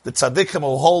mamaris. The tzadikim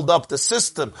who hold up the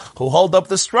system, who hold up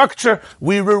the structure,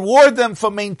 we reward them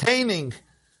for maintaining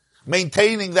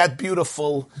that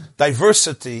beautiful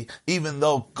diversity, even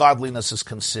though godliness is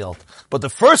concealed. But the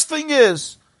first thing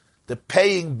is the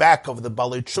paying back of the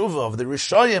Balei Tshuva, of the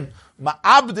Rishayim,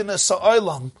 ma'abdin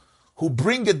sa'olam, who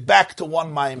bring it back to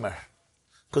one maimer.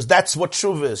 Because that's what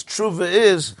Tshuva is. Tshuva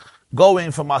is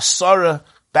going from Asara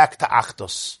back to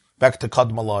Achtos, back to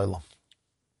Kadma La'olam.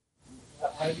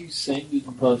 How do you say that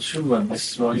the Baal Tshuva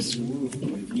destroys the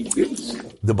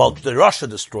world? The Rasha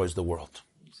destroys the world.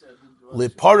 The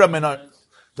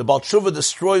Baal Tshuva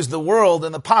destroys the world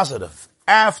in the positive.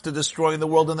 After destroying the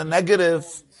world in the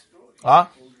negative,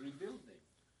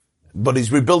 but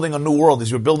he's rebuilding a new world.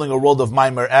 He's rebuilding a world of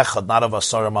Maimer Echad, not of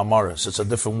Asara Mamaris. It's a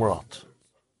different world.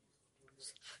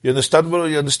 You understand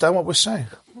what we're saying?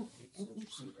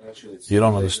 You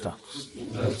don't understand.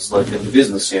 It's like in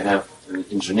business, you have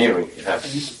engineering, you have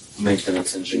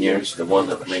maintenance engineers, the one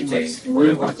that maintains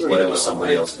whatever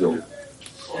somebody else built.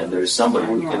 And there is somebody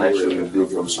who can actually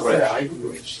rebuild from scratch,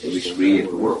 and recreate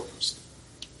the world.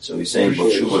 So he's saying Baal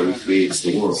Tshuva recreates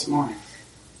the world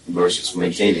versus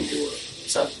maintaining the world.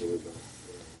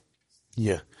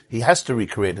 Yeah, he has to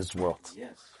recreate his world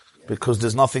because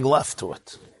there's nothing left to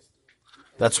it.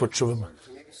 That's what Tshuva.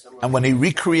 And when he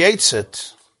recreates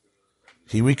it,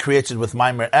 He recreates it with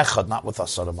Maimer Echad, not with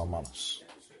Asara Mamaros.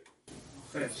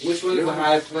 Which one is the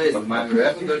highest place? The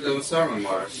Maimer Echad or the Asara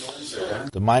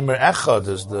Mamaros? The Maimer Echad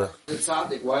is the... The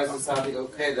Tzaddik, why is the Tzaddik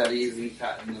okay that he is in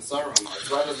the Asara Mamaros?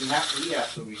 Why doesn't he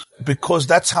have to reach that? Because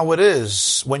that's how it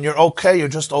is. When you're okay, you're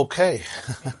just okay.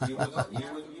 You would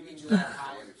reach that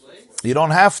higher place? You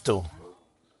don't have to.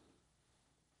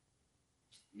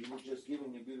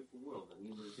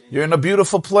 You're in a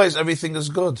beautiful place. Everything is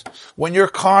good. When your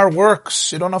car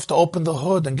works, you don't have to open the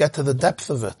hood and get to the depth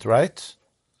of it, right?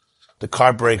 The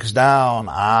car breaks down.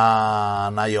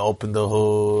 Now you open the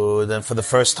hood. And for the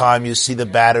first time, you see the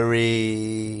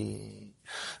battery.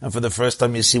 And for the first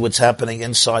time, you see what's happening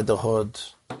inside the hood.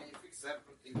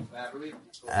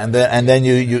 And then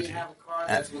you have a car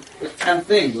that's with 10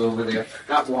 things over there.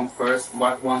 Not one first,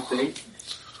 but one thing.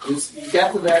 You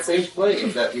get to that same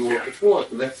place that you were before.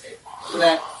 So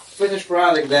that finished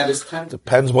product that is 10.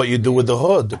 Depends what you do with the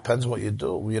hood. Depends what you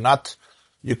do.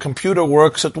 Your computer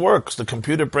works, it works. The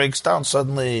computer breaks down,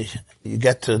 suddenly you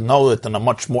get to know it in a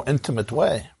much more intimate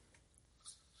way.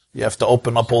 You have to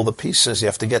open up all the pieces. You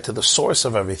have to get to the source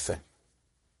of everything.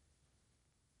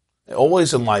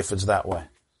 Always in life it's that way.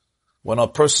 When a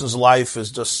person's life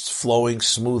is just flowing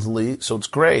smoothly, so it's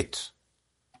great.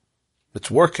 It's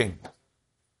working.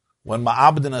 When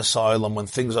ma'abdin asylum, when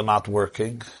things are not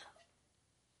working,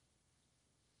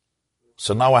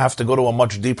 so now I have to go to a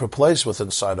much deeper place within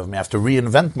inside of me. I have to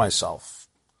reinvent myself.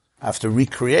 I have to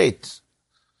recreate.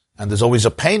 And there's always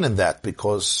a pain in that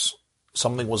because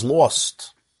something was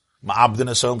lost.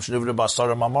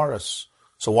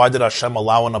 So why did Hashem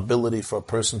allow an ability for a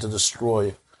person to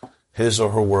destroy his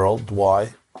or her world?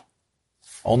 Why?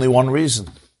 Only one reason.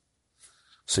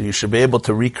 So you should be able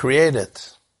to recreate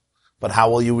it. But how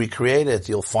will you recreate it?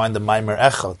 You'll find the Maimer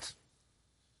Echad.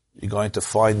 You're going to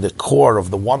find the core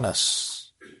of the oneness.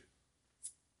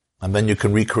 And then you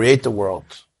can recreate the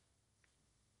world.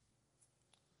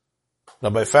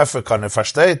 Rabbi Pfeffer, kann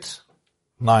versteht?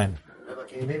 Nein. Rabbi,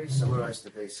 can you maybe summarize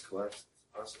today's class?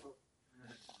 Possible?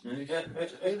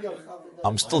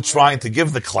 I'm still trying to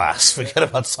give the class. Forget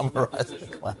about summarizing the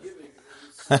class.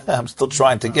 I'm still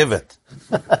trying to give it.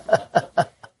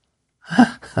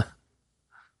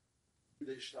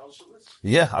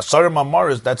 Yeah, Asara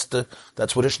Mamaros,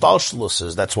 that's what Ishtalshalus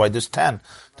is. That's why there's 10.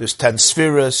 There's 10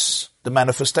 spheres, the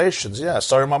manifestations. Yeah,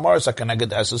 Asara Mamaros are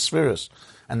connected as the spheres.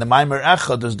 And the Maimer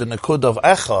Echad is the Nekud of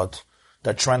Echad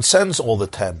that transcends all the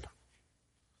 10.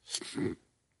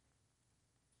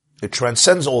 It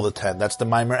transcends all the 10. That's the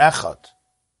Maimer Echad.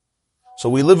 So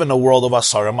we live in a world of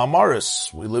Asara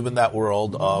Mamaros. We live in that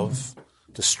world of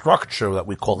the structure that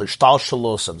we call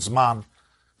Ishtalshalus and Zman.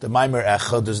 The Maimer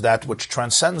Echad is that which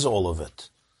transcends all of it.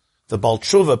 The Baal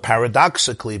Tshuva,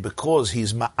 paradoxically, because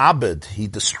he's ma'abed, he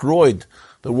destroyed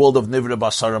the world of Nivra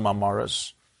Basara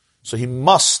Mamaros, so he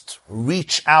must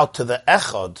reach out to the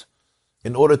Echad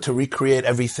in order to recreate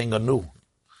everything anew.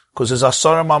 Because his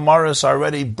Asara Mamaros are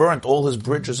already burnt, all his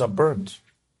bridges are burnt.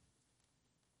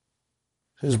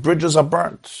 His bridges are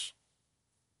burnt.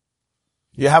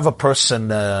 You have a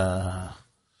person, I'll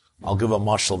give a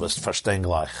mashal, verstehen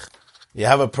gleich. You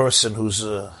have a person who's,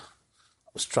 I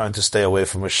was trying to stay away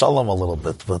from Mishalom a little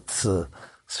bit, but,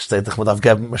 steht ich mit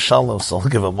aufgeben Mishalom, so I'll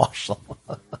give a mashal.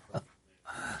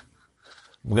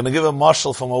 I'm going to give a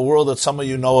mashal from a world that some of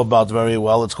you know about very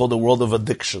well. It's called the world of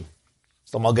addiction.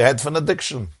 So mal gehet von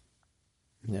addiction.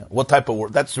 Yeah. What type of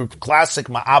world? That's the classic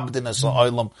ma'abdin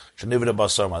esa'olam shenivra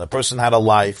basarma. The person had a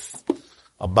life,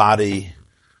 a body,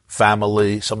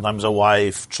 family, sometimes a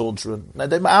wife, children.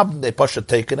 They push it,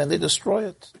 take it, and they destroy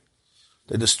it.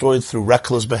 They destroy it through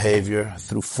reckless behavior,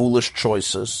 through foolish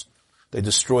choices. They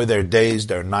destroy their days,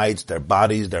 their nights, their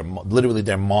bodies, literally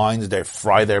their minds, they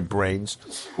fry their brains.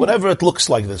 Whatever it looks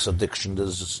like, this addiction,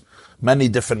 there's many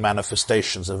different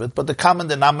manifestations of it. But the common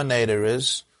denominator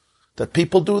is that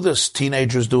people do this.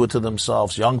 Teenagers do it to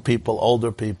themselves, young people,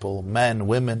 older people, men,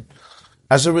 women.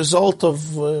 As a result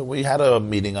of, we had a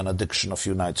meeting on addiction a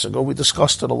few nights ago. We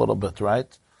discussed it a little bit, right?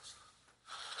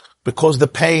 Because the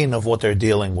pain of what they're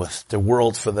dealing with, the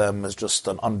world for them is just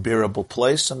an unbearable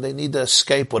place and they need to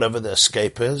escape whatever the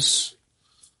escape is.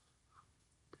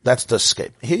 That's the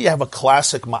escape. Here you have a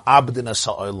classic ma'abdin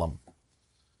ha'olam.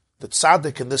 The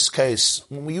tzaddik in this case,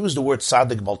 when we use the word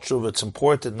tzaddik Baal Tshuva, it's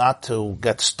important not to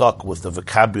get stuck with the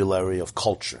vocabulary of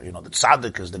culture. You know, the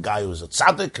tzaddik is the guy who's a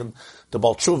tzaddik and the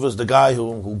Baal Tshuva is the guy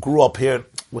who grew up here.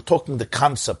 We're talking the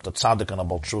concept of tzaddik and a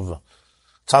Baal Tshuva.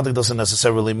 Tzaddik doesn't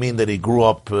necessarily mean that he grew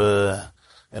up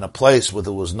in a place where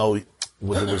there was no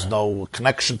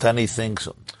connection to anything.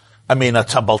 So, I mean, a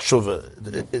Tabal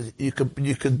Tshuva, you could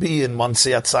be in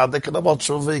Monsi at Tzaddik and Tabal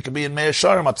Tshuva, you could be in Meir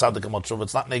Sharim at Tzaddik and Tabal Tshuva.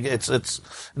 It's not, it's,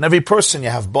 in every person you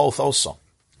have both also.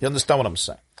 You understand what I'm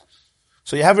saying?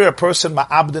 So you have here a person,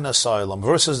 Ma'abdin Asylum,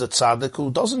 versus the Tzaddik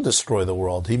who doesn't destroy the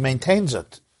world. He maintains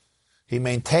it. He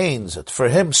maintains it. For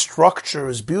him, structure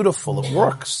is beautiful. It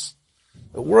works.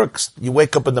 It works. You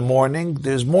wake up in the morning,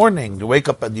 there's morning. You wake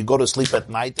up and you go to sleep at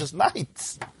night, there's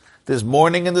night. There's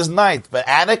morning and there's night. But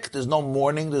attic, there's no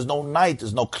morning, there's no night,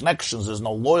 there's no connections, there's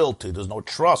no loyalty, there's no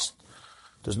trust,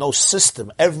 there's no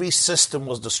system. Every system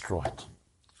was destroyed.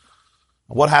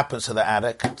 What happens to the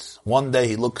addict? One day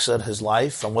he looks at his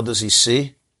life, and what does he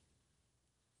see?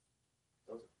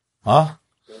 Huh?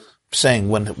 I'm saying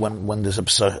when there's a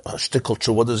shtickle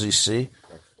true, what does he see?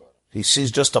 He sees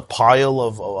just a pile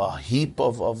a heap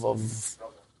of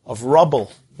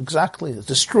rubble. Exactly. It's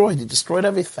destroyed. He destroyed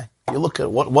everything. You look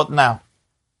at what now?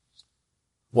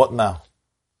 What now?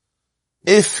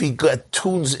 If he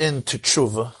tunes into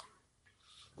tshuva,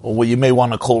 or what you may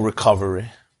want to call recovery,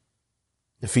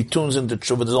 if he tunes into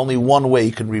tshuva, there's only one way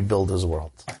he can rebuild his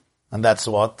world. And that's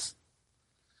what?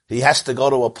 He has to go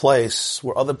to a place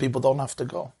where other people don't have to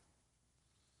go.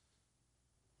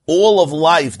 All of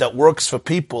life that works for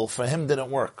people, for him didn't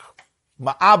work. He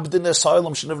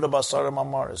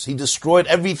destroyed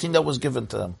everything that was given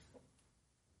to him.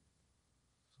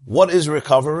 What is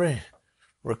recovery?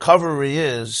 Recovery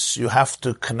is you have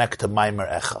to connect to Maimer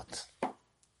Echad.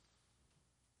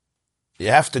 You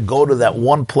have to go to that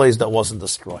one place that wasn't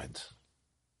destroyed.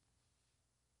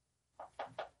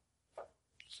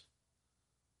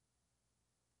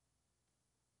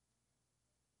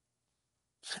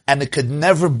 And it could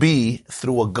never be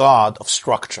through a God of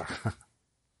structure.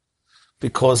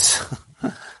 Because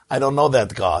I don't know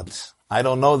that God. I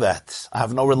don't know that. I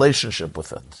have no relationship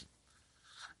with it.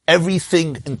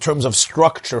 Everything in terms of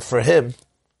structure for him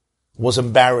was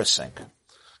embarrassing.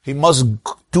 He must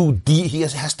he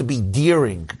has to be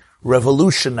daring,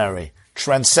 revolutionary,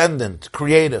 transcendent,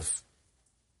 creative.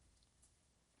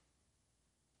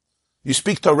 You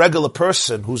speak to a regular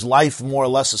person whose life more or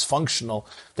less is functional,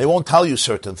 they won't tell you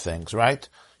certain things, right?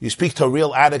 You speak to a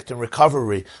real addict in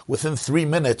recovery, within 3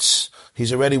 minutes,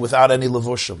 he's already without any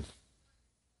levushim.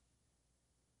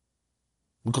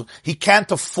 He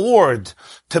can't afford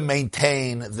to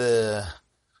maintain the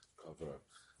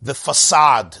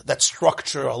facade that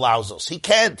structure allows us. He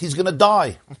can't. He's going to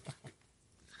die.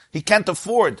 He can't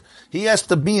afford. He has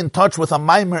to be in touch with a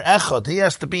Maimer Echad. He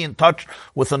has to be in touch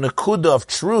with a Nakuda of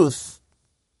truth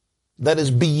that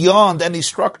is beyond any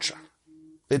structure.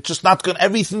 It's just not going.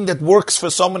 Everything that works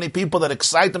for so many people that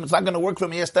excite them, it's not going to work for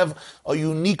him. He has to have a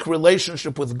unique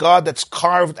relationship with God that's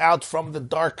carved out from the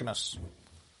darkness.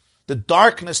 The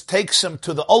darkness takes him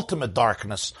to the ultimate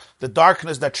darkness, the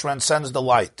darkness that transcends the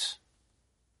light.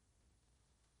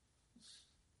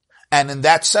 And in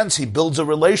that sense, he builds a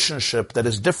relationship that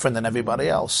is different than everybody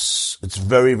else. It's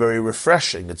very, very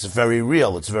refreshing. It's very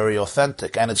real. It's very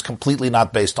authentic. And it's completely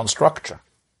not based on structure.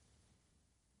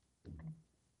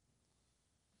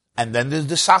 And then there's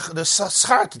the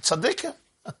tzaddikim.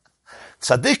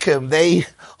 Tzaddikim,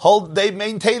 they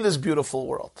maintain this beautiful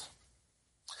world.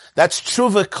 That's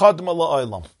tshuva kadma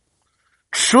la'olam.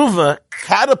 Tshuva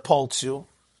catapults you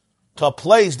to a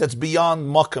place that's beyond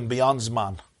makom, beyond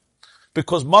zman.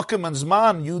 Because makom and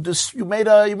zman, you made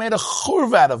a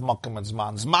churv out of makom and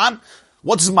zman. Zman,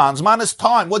 what's zman? Zman is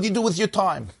time. What do you do with your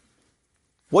time?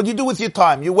 What do you do with your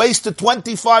time? You wasted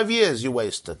 25 years, you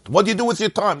wasted. What do you do with your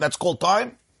time? That's called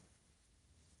time?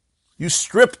 You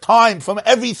strip time from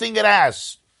everything it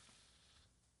has.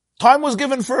 Time was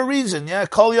given for a reason, yeah?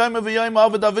 Kol yom v'yom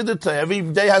avad avidite. Every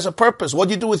day has a purpose. What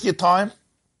do you do with your time?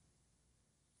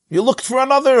 You looked for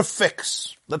another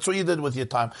fix. That's what you did with your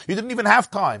time. You didn't even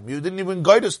have time. You didn't even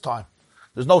guide us time.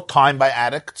 There's no time by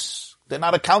addicts. They're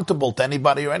not accountable to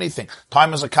anybody or anything.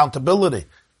 Time is accountability.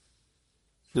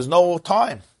 There's no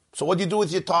time. So what do you do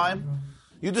with your time?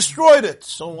 You destroyed it.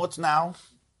 So what's now?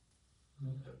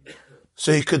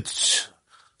 So he can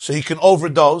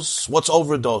overdose. What's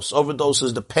overdose? Overdose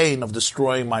is the pain of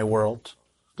destroying my world.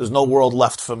 There's no world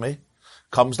left for me.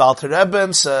 Comes the Alter Rebbe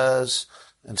and says,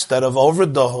 instead of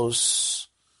overdose,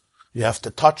 you have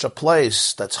to touch a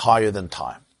place that's higher than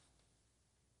time.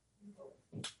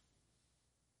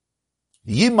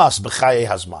 Yimas b'chaye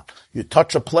hazman. You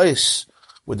touch a place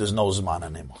where there's no zman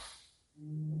anymore.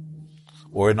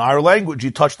 Or in our language, you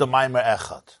touch the Maimer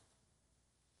Echad.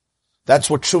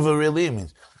 That's what tshuva really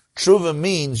means. Tshuva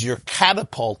means you're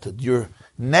catapulted. Your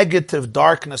negative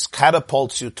darkness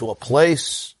catapults you to a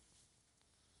place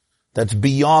that's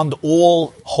beyond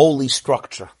all holy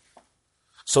structure.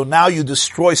 So now you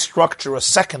destroy structure a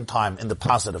second time in the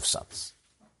positive sense.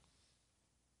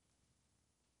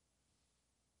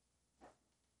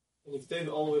 And if they've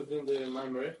always been the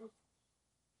Maimer,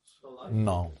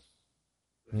 No.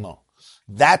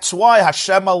 That's why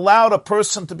Hashem allowed a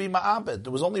person to be ma'abed.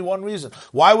 There was only one reason.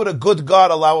 Why would a good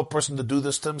God allow a person to do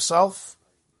this to himself?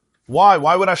 Why?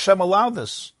 Why would Hashem allow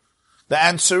this? The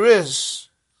answer is,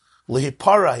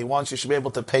 lihipara, He wants you to be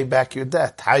able to pay back your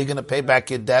debt. How are you going to pay back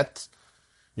your debt?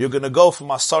 You're going to go from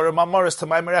Asarim Amaris to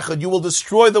Maimer Echad. You will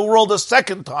destroy the world a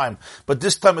second time, but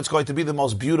this time it's going to be the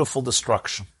most beautiful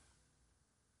destruction.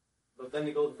 but then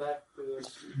he goes back to the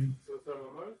third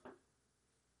Maimer.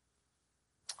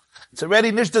 It's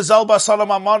already Nishda Zalba Asarim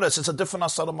Amaris. It's a different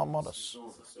Asarim Amaris.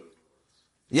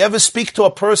 You ever speak to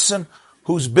a person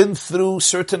who's been through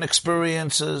certain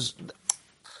experiences?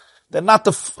 They're not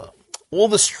all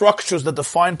the structures that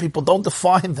define people don't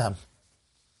define them.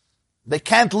 They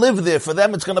can't live there. For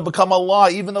them, it's going to become a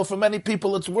lie, even though for many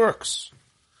people it works.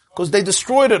 Because they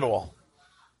destroyed it all.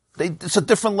 It's a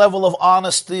different level of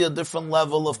honesty, a different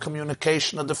level of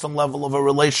communication, a different level of a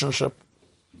relationship.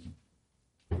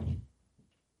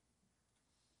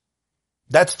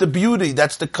 That's the beauty.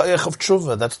 That's the koyach of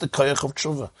tshuva. That's the koyach of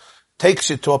tshuva.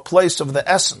 Takes you to a place of the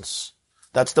essence.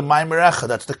 That's the Maimer Echad.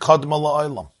 That's the kadma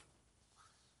la'olam.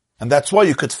 And that's why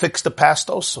you could fix the past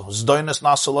also. Zdoinus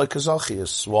nasaloi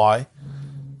kazachiyas. Why?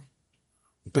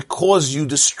 Because you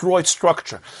destroyed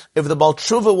structure. If the Baal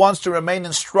Tshuva wants to remain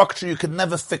in structure, you can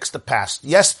never fix the past.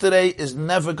 Yesterday is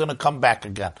never going to come back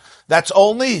again. That's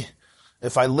only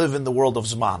if I live in the world of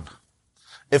Zman.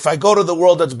 If I go to the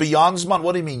world that's beyond Zman,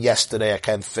 what do you mean yesterday I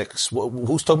can't fix?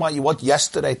 Who's talking about you? What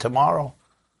yesterday, tomorrow?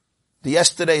 The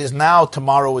yesterday is now,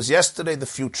 tomorrow is yesterday, the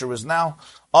future is now.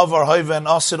 Avar, Hoiva, and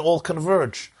Asid all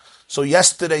converge. So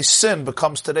yesterday's sin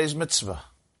becomes today's mitzvah.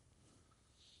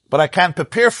 But I can't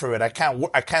prepare for it. I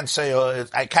can't say,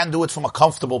 I can't do it from a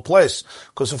comfortable place.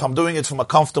 Because if I'm doing it from a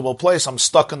comfortable place, I'm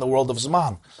stuck in the world of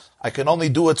Zman. I can only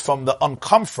do it from the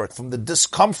uncomfort, from the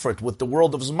discomfort with the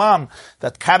world of Zman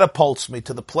that catapults me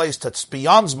to the place that's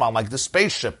beyond Zman, like the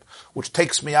spaceship, which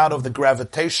takes me out of the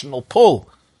gravitational pull.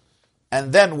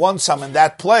 And then once I'm in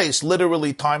that place,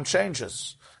 literally time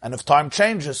changes. And if time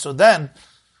changes, so then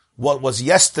what was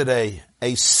yesterday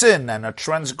a sin and a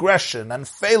transgression and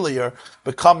failure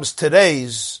becomes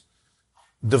today's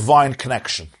divine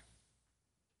connection.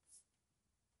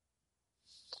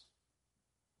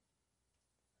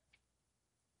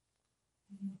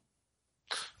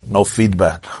 No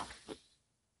feedback.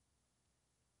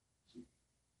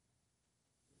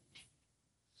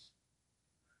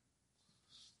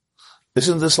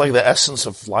 Isn't this like the essence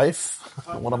of life?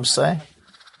 What I'm saying?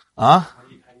 Huh?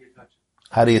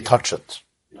 How do you touch it?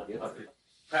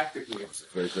 Practically.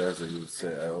 Very fast, you would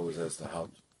say, I always ask the how.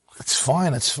 It's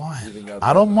fine.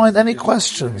 I don't mind any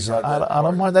questions. I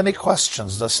don't mind any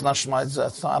questions. That's not my,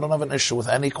 I don't have an issue with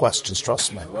any questions,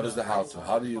 trust me. What is the how to?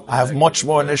 How do you I have much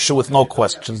more an issue with no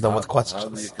questions than with How do you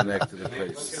questions. connect to the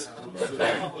place?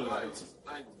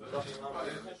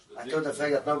 I told the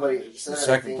fact that nobody said The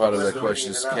second anything, part of that so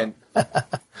question is, in and can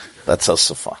out. That's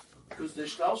also fine. Because the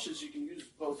shtalshus you can use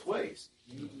both ways.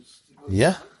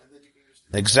 Yeah,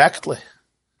 exactly.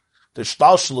 The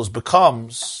shtalshelus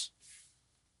becomes,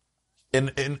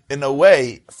 in a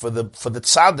way, for the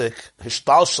tzaddik, his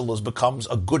shtalshelus becomes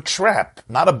a good trap,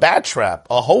 not a bad trap,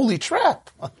 a holy trap.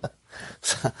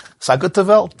 It's a good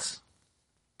Welt.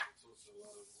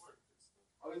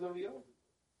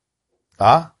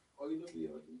 Huh?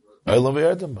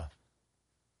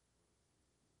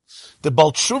 The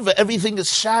Baal Tshuva, everything is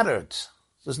shattered.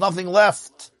 There's nothing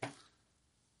left.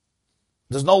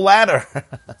 There's no ladder.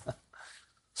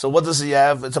 So what does he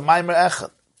have? It's a Maimer Echad.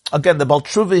 Again, the Baal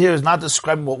Tshuva here is not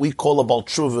describing what we call a Baal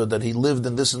Tshuva, that he lived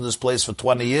in this place for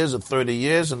 20 years or 30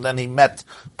 years, and then he met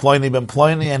Ploini ben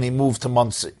Ploini and he moved to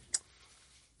Muncie.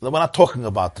 We're not talking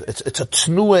about it. It's a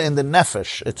tnua in the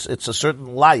nefesh. It's a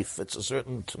certain life. It's a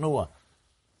certain tnua.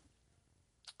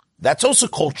 That's also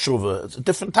called tshuva. It's a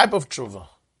different type of tshuva.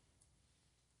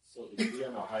 So is he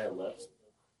on a higher level?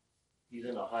 He's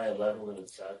in a higher level than the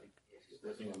tzaddik. He's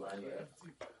living in line there.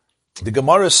 The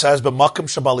Gemara says, "B'makom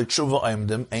shabali tshuva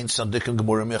oimdim ein tzaddikim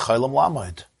gemurim yechaylam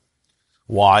lamed."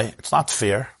 Why? It's not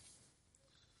fair.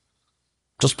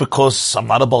 Just because I'm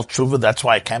not a Baal Tshuva, that's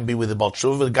why I can't be with the Baal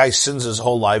Tshuva. The guy sins his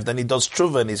whole life, then he does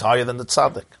tshuva and he's higher than the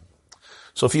tzaddik.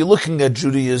 So if you're looking at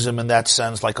Judaism in that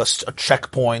sense, like a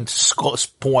checkpoint,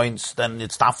 points, then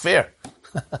it's not fair.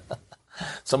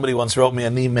 Somebody once wrote me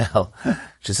an email.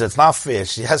 She said, it's not fair.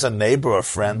 She has a neighbor or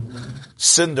friend,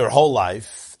 sinned her whole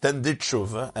life, then did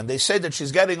tshuva, and they say that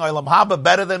she's getting olam haba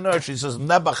better than her. She says,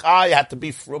 Nebach, I had to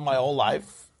be through my whole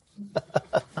life.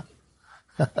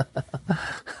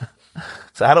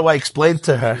 So how do I explain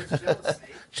to her?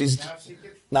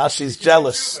 Now she's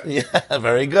jealous. Yeah,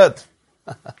 very good.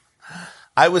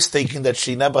 I was thinking that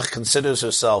she never considers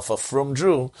herself a frum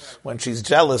Jew when she's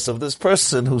jealous of this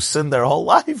person who sinned their whole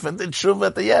life and did shuv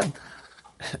at the end.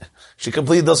 She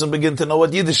completely doesn't begin to know what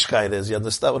Yiddishkeit is. You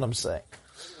understand what I'm saying?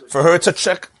 For her, it's a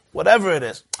check, whatever it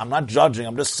is. I'm not judging.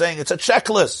 I'm just saying it's a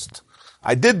checklist.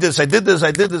 I did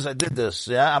this.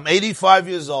 Yeah, I'm 85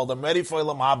 years old. I'm ready for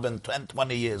Ilam Haba in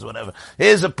 20 years, whatever.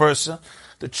 Here's a person.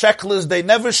 The checklist, they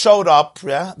never showed up,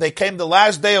 yeah. They came the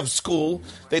last day of school.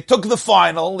 They took the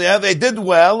final, yeah. They did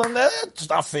well, and it's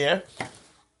not fair.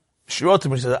 She wrote to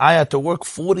me, she said, I had to work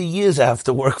 40 years. I have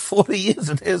to work 40 years,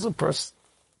 and here's a person.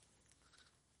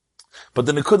 But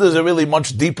the Nakudas are really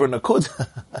much deeper Nakuda.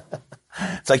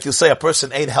 It's like you say a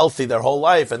person ate healthy their whole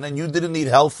life, and then you didn't eat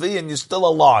healthy, and you're still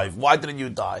alive. Why didn't you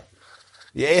die?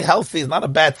 You ate healthy. It's not a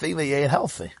bad thing that you ate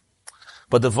healthy.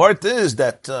 But the word is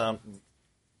that the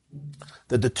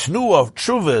tenuah of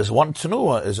tshuva is one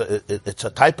tenuah. It's a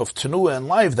type of tenuah in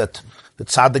life that the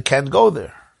tzaddik can't go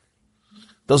there.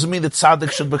 Doesn't mean that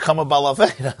tzaddik should become a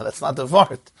balavera. That's not the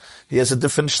word. He has a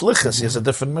different shlichus. He has a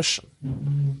different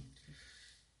mission.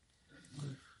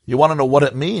 You want to know what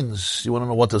it means? You want to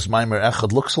know what this Maimer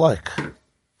Echad looks like?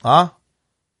 Huh?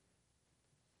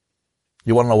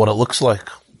 You want to know what it looks like?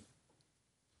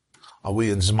 Are we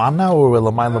in Zman now, or are we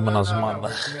Lamayla Min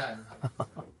Zman?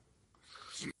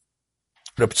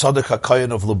 Reb Tzadok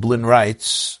HaKohen of Lublin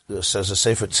writes, says a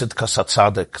Sefer Tzidkas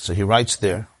HaTzadik, so he writes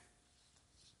there,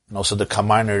 and also the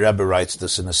Kamarner Rebbe writes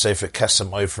this in a Sefer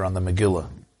Kesem Ofer on the Megillah.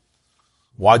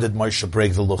 Why did Moshe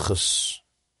break the luchos?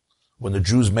 When the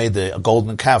Jews made a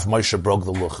golden calf, Moshe broke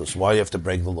the luchos. Why do you have to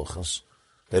break the luchos?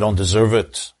 They don't deserve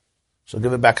it. So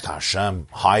give it back to Hashem.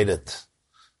 Hide it.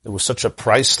 It was such a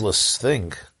priceless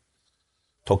thing.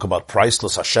 Talk about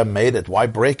priceless. Hashem made it. Why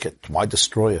break it? Why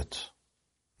destroy it?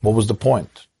 What was the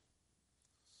point?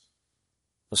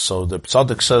 So the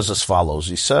Tzaddik says as follows.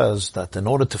 He says that in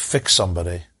order to fix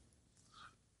somebody,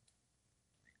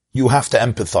 you have to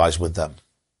empathize with them.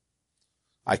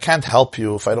 I can't help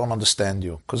you if I don't understand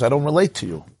you, because I don't relate to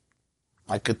you.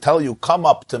 I could tell you, come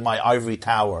up to my ivory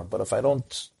tower, but if I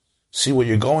don't see what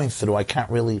you're going through, I can't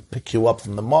really pick you up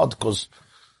from the mud, because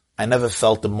I never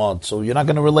felt the mud, so you're not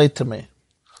going to relate to me.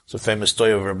 It's a famous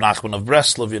story of Reb Nachman of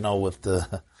Breslov, with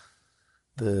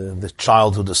the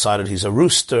child who decided he's a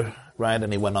rooster, right,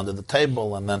 and he went under the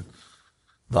table, and then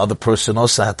the other person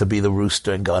also had to be the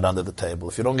rooster and got under the table.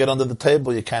 If you don't get under the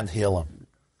table, you can't heal him.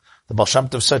 The Baal Shem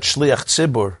Tov said, Shliach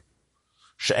Tzibur,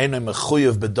 she'enei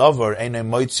mechuyev bedavar, enei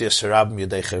moitzi esirabim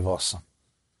yedei chevasa.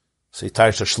 So he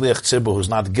tells a Shliach Tzibur who's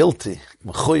not guilty,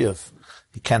 mechuyev,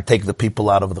 he can't take the people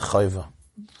out of the chayva.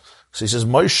 So he says,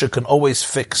 Moshe can always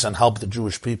fix and help the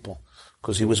Jewish people,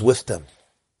 because he was with them.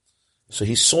 So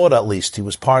he saw it at least, he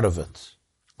was part of it,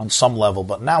 on some level,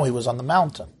 but now he was on the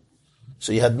mountain.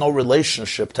 So he had no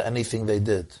relationship to anything they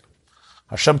did.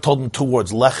 Hashem told him two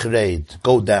words, lech reid,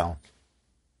 go down.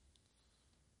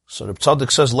 So the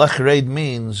Tzaddik says lech reid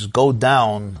means go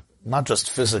down, not just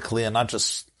physically and not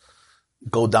just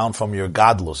go down from your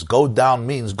godless. Go down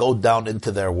means go down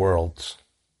into their world.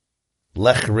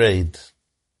 Lech reid.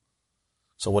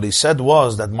 So what he said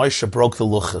was that Moshe broke the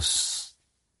luchos.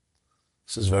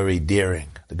 This is very daring.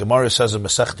 The Gemara says in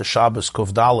Masechta Shabbos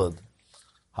Kuf Daled,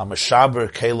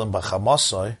 HaMeshaber Kelim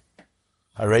B'chamasai,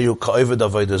 Hareyu Ka'ovid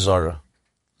Avodah Zarah.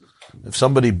 If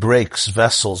somebody breaks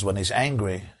vessels when he's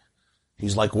angry,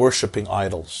 he's like worshipping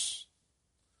idols.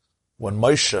 When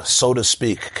Moshe, so to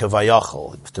speak,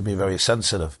 kevayachol, to be very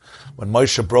sensitive, when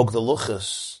Moshe broke the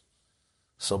luchos,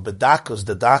 so bedakus,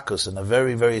 dedakus, in a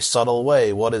very, very subtle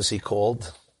way, what is he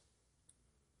called?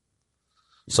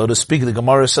 So to speak, the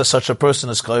Gemara says such a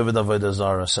person is ka'ovid avodah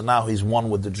zarah. So now he's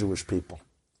one with the Jewish people.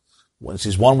 Once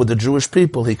he's one with the Jewish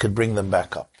people, he could bring them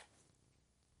back up.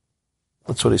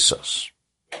 That's what he says.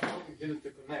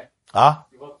 Ah?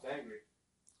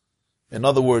 In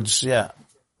other words, yeah,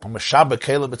 on Meshabah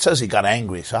Caleb, it says he got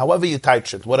angry. So however you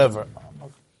touch it, whatever.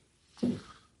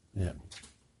 Yeah.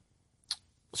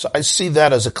 So I see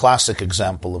that as a classic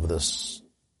example of this.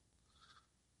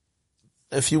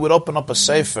 If you would open up a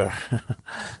sefer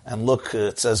and look,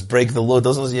 it says break the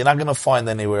luchos, you're not going to find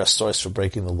anywhere a source for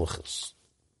breaking the luchos.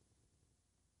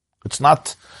 It's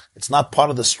not part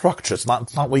of the structure. It's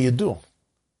not what you do.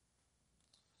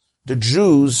 The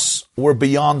Jews were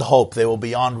beyond hope. They were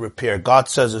beyond repair. God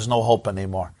says there's no hope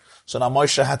anymore. So now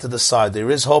Moshe had to decide, there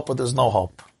is hope or there's no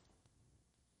hope.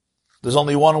 There's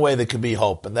only one way there could be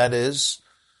hope, and that is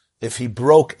if he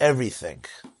broke everything.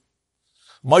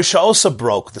 Moshe also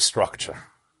broke the structure.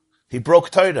 He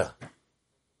broke Torah.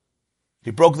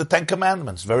 He broke the Ten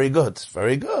Commandments. Very good.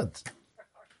 Very good.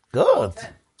 Good.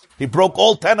 He broke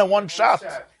all 10 in one shot.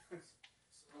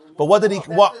 But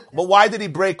But why did he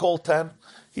break all 10?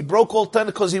 He broke all 10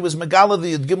 because he was Megala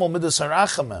the Gimel Midas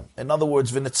Harachamim. In other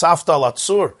words, V'nitzavta al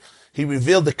Atzur. He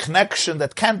revealed the connection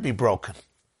that can't be broken.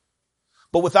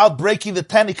 But without breaking the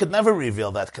 10, he could never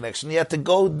reveal that connection. He had to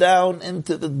go down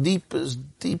into the deepest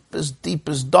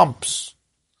dumps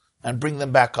and bring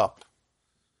them back up.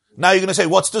 Now you're going to say,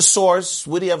 what's the source?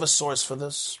 Would he have a source for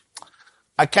this?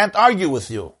 I can't argue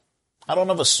with you. I don't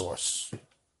have a source.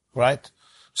 Right?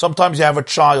 Sometimes you have a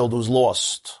child who's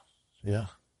lost. Yeah.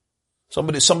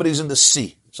 Somebody's in the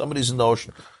sea. Somebody's in the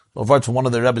ocean. Over from one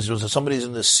of the Rebbes, somebody's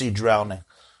in the sea drowning.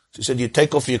 So he said, you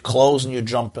take off your clothes and you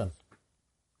jump in.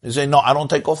 He said, no, I don't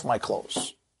take off my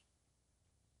clothes.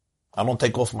 I don't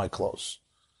take off my clothes.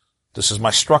 This is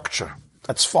my structure.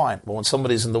 That's fine. But when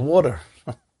somebody's in the water,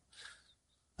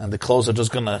 and the clothes are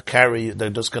just going to carry you, they're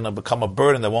just going to become a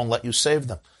burden, they won't let you save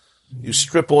them. You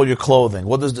strip all your clothing.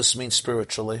 What does this mean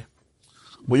spiritually?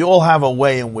 We all have a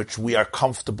way in which we are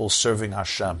comfortable serving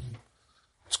Hashem.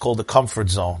 It's called the comfort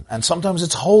zone. And sometimes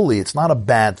it's holy. It's not a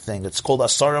bad thing. It's called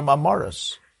Asarim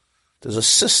Amaras. There's a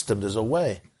system. There's a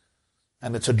way.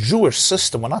 And it's a Jewish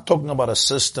system. We're not talking about a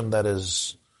system that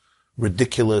is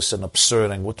ridiculous and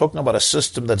absurd. We're talking about a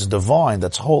system that's divine,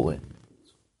 that's holy.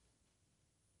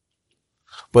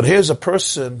 But here's a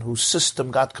person whose system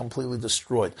got completely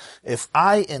destroyed. If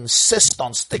I insist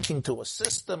on sticking to a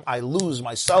system, I lose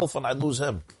myself and I lose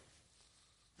him.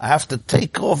 I have to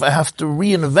take off, I have to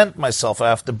reinvent myself, I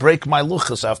have to break my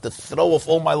luchas, I have to throw off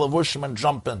all my lavushim and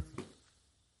jump in.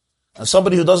 And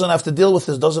somebody who doesn't have to deal with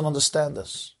this doesn't understand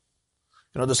this.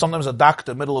 There's sometimes a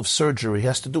doctor, middle of surgery, he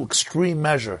has to do extreme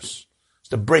measures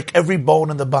to break every bone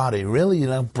in the body. Really?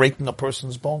 Breaking a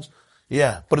person's bones?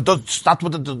 Yeah, but it's not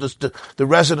what the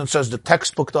resident says. The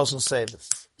textbook doesn't say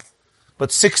this.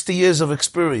 But 60 years of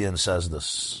experience says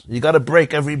this. You got to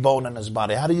break every bone in his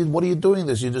body. What are you doing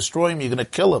this? You're destroying him. You're going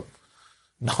to kill him.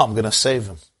 No, I'm going to save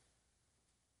him.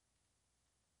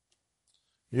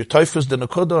 Your typhus the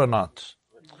Nakuda or not?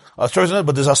 But there's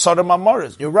Asarim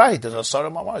Amaris. You're right. There's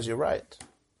Asarim Amaris. You're right.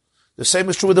 The same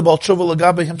is true with the Baal Tshuva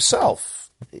Lagabe himself.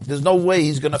 There's no way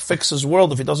he's going to fix his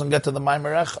world if he doesn't get to the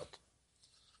Maimer Echad.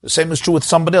 The same is true with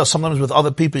somebody else. Sometimes with other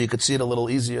people you could see it a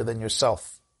little easier than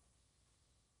yourself.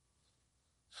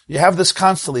 You have this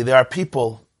constantly. There are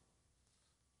people,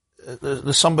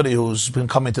 there's somebody who's been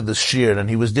coming to this shir and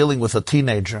he was dealing with a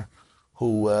teenager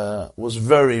who was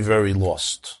very, very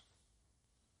lost.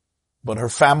 But her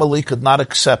family could not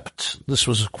accept, this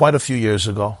was quite a few years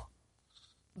ago.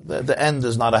 The end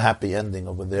is not a happy ending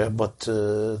over there, but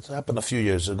it happened a few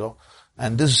years ago.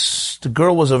 And the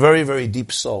girl was a very, very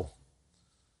deep soul.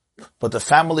 But the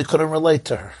family couldn't relate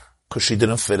to her because she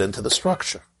didn't fit into the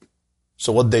structure.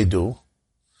 So what they do?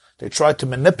 They tried to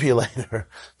manipulate her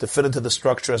to fit into the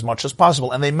structure as much as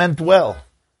possible, and they meant well.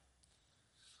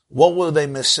 What were they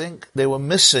missing? They were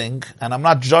missing, and I'm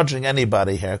not judging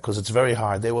anybody here because it's very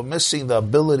hard, they were missing the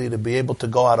ability to be able to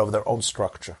go out of their own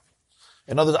structure.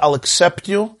 In other words, I'll accept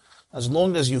you as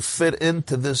long as you fit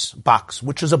into this box,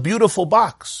 which is a beautiful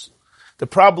box. The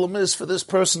problem is, for this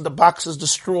person, the box is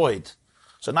destroyed.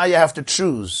 So now you have to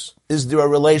choose. Is there a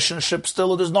relationship still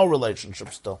or there's no relationship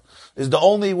still? Is the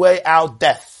only way out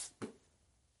death?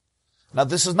 Now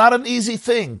this is not an easy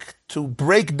thing to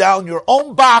break down your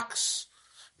own box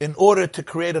in order to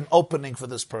create an opening for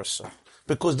this person.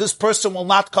 Because this person will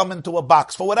not come into a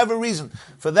box. For whatever reason,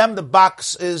 for them the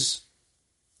box is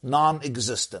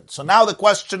non-existent. So now the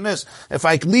question is, if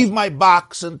I leave my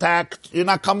box intact, you're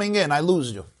not coming in, I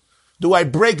lose you. Do I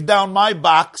break down my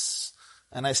box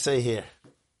and I say here?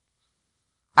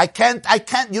 I can't,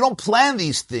 you don't plan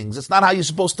these things. It's not how you're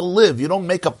supposed to live. You don't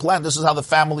make a plan. This is how the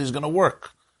family is going to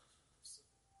work.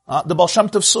 The Baal Shem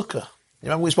Tov Sukkah. You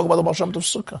remember we spoke about the Baal Shem Tov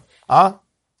Sukkah?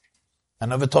 I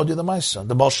never told you the Maisa.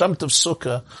 The Baal Shem Tov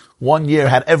Sukkah, 1 year,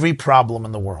 had every problem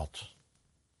in the world.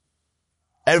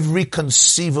 Every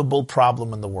conceivable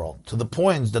problem in the world. To the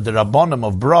point that the Rabbanim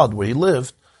of Brod, where he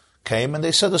lived, came and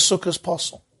they said the Sukkah is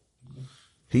possible.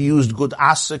 He used good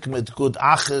asik, mit good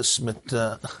achis, mit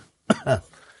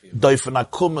doifen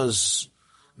akumas,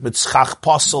 mit schach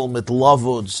posel, mit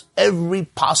lavuds, every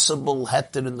possible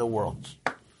heter in the world.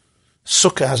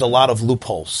 Sukkah has a lot of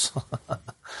loopholes.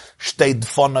 Shtei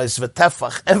dfonos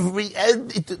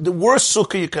v'tefach, the worst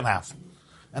sukkah you can have.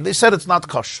 And they said it's not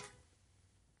kosher.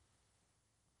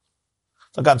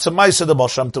 So again, Tzemaisa, the Baal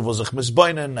Shem Tov was a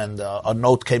chmizboinen, and a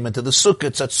note came into the sukkah.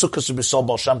 It said, sukkah should be sold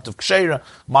Baal Shem Tov ksheira,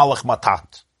 malach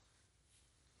matat.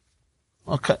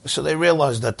 Okay, so they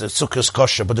realized that the sukkah is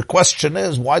kosher. But the question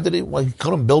is, why he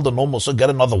couldn't build a normal sukkah, get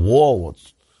another wall,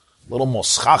 with a little more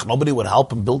schach. Nobody would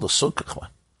help him build a sukkah.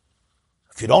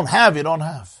 If you don't have, you don't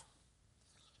have.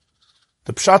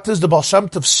 The pshat is the Baal Shem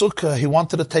Tov Sukkah, he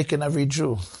wanted to take in every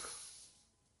Jew.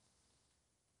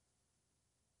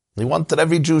 He wanted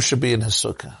every Jew should be in his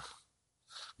Sukkah.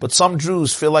 But some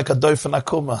Jews feel like a doif and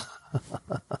akuma.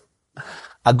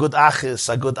 A good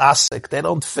achis, a good asik, they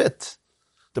don't fit.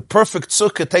 The perfect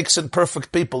Sukkah takes in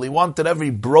perfect people. He wanted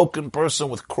every broken person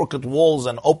with crooked walls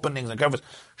and openings and covers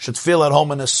should feel at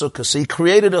home in his Sukkah. So he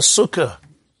created a Sukkah,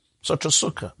 such a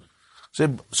Sukkah.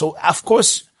 So of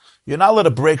course, you're not allowed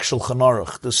to break Shulchan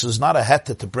Aruch. This is not a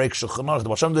heta to break Shulchan Aruch. The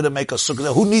Baal Shem didn't make a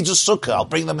sukkah. Who needs a sukkah? I'll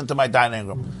bring them into my dining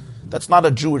room. That's not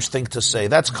a Jewish thing to say.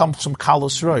 That's comes from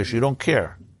Kalos Rosh. You don't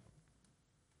care.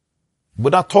 We're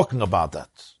not talking about that.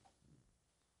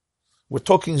 We're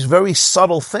talking very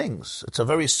subtle things. It's a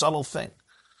very subtle thing.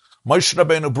 Moshe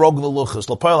Rabbeinu broke the luchas.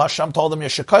 L'poel Hashem told him,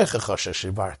 Yeshekaychecha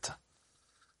sheshivarta.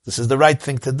 This is the right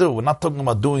thing to do. We're not talking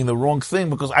about doing the wrong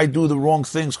thing because I do the wrong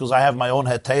things because I have my own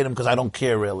heterim because I don't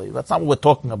care really. That's not what we're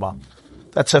talking about.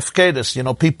 That's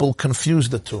hefkedus. People confuse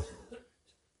the two.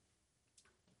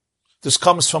 This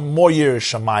comes from more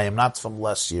Yiras Shamayim, not from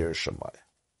less Yiras Shamayim.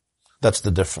 That's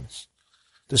the difference.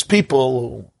 There's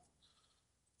people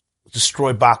who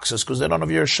destroy boxes because they don't have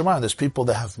Yiras Shamayim. There's people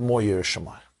that have more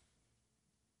Yiras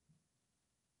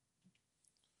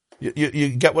Shamayim. You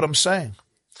get what I'm saying?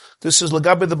 This is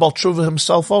Lagabe the Baal Tshuva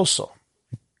himself also.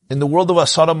 In the world of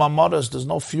Asara Mamaras, there's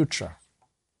no future.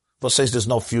 What says there's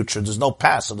no future? There's no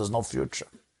past, so there's no future.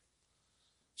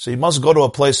 So you must go to a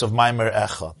place of Maimer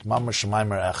Echad. Mamash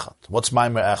Maimer Echad. What's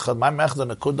Maimer Echad? Maimer Echad,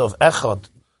 the Nekuda of Echad,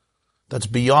 that's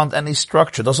beyond any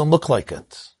structure. Doesn't look like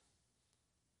it.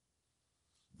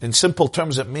 In simple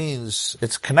terms, it means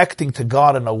it's connecting to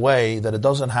God in a way that it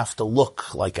doesn't have to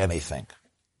look like anything.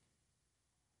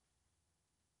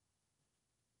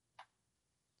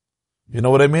 You know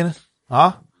what I mean?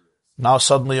 Huh? Now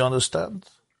suddenly you understand?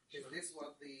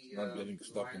 Not getting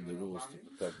stuck in the rules to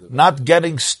protect the... Not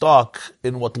getting stuck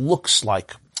in what looks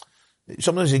like.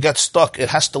 Sometimes you get stuck, it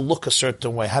has to look a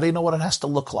certain way. How do you know what it has to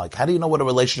look like? How do you know what a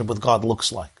relationship with God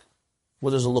looks like?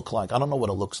 What does it look like? I don't know what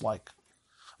it looks like.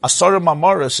 Asara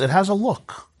Mamaris, it has a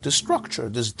look. There's structure.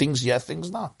 There's things yeah,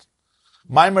 things not.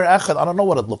 Maimer Echad, I don't know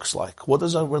what it looks like. What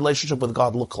does a relationship with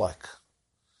God look like?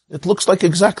 It looks like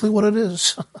exactly what it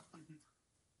is.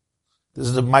 This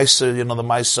is the Maisa, the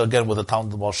Maisa again with the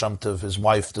Talmud of Baal Shem Tov. His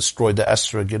wife destroyed the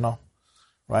esrog,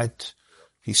 right?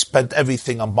 He spent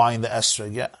everything on buying the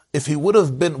esrog, yeah. If he would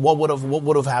have been, what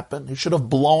would have happened? He should have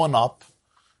blown up,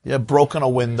 broken a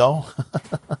window.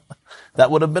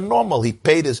 That would have been normal. He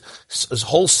paid his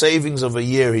whole savings of a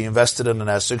year, he invested in an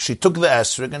esrog. She took the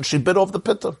esrog and she bit off the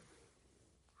pitta.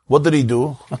 What did he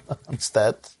do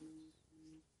instead?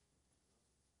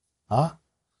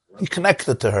 He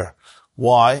connected to her.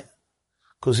 Why?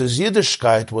 Because his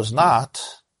Yiddishkeit was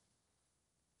not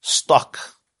stuck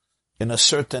in a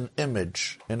certain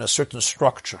image, in a certain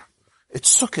structure.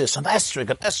 It's Sukkot, an esrog,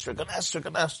 an esrog, an esrog,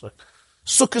 an esrog.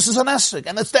 Sukkot is an esrog,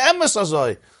 and it's the emes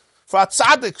azoi. For a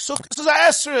tzaddik, Sukkot is an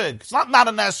esrog. It's not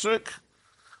an esrog.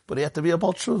 But he had to be a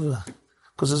Baal Tshuva.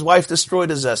 Because his wife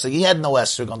destroyed his esrog. He had no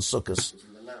esrog on Sukkot.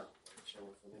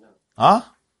 Huh?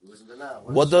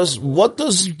 What does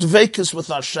Dveikus with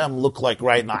Hashem look like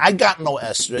right now? I got no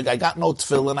esrog, I got no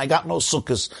tefillin, I got no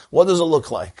sukkahs. What does it look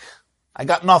like? I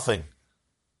got nothing.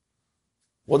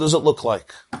 What does it look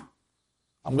like?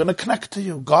 I'm going to connect to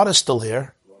you. God is still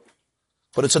here.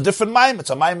 But it's a different maim.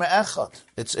 It's a maim echad.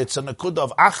 It's a nekuda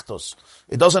of achtos.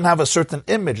 It doesn't have a certain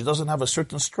image. It doesn't have a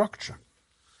certain structure.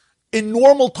 In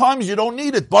normal times, you don't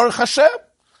need it. Baruch Hashem.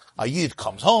 A Yid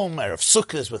comes home, Erev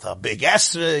Sukkot with a big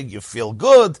esrog, you feel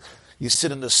good, you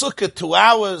sit in the Sukkah 2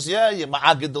 hours, you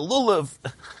ma'agid the lulav,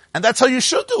 and that's how you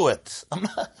should do it.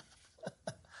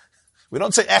 We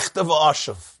don't say echta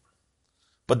v'ashav.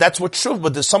 But that's what tshuva,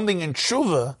 but there's something in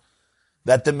tshuva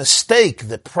that the mistake,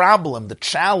 the problem, the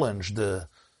challenge, the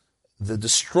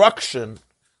destruction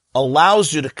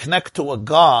allows you to connect to a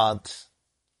God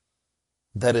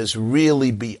that is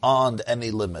really beyond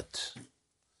any limit.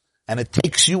 And it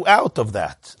takes you out of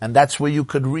that. And that's where you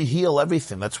could re-heal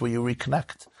everything. That's where you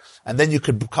reconnect. And then you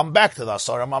could come back to the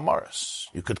Asara Mamaris.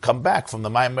 You could come back from the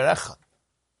Maimer Echad.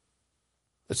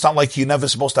 It's not like you're never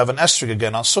supposed to have an esrog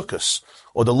again on Sukkos.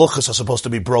 Or the luchas are supposed to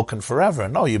be broken forever.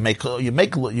 No, you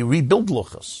rebuild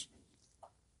luchas.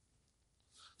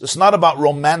 It's not about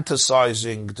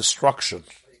romanticizing destruction.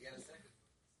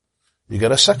 You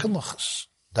get a second luchas.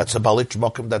 That's the Bali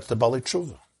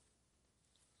Tshuva.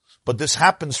 But this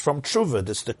happens from tshuva.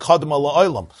 It's the kadma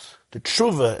la'olam. The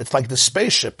tshuva, it's like the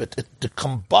spaceship. The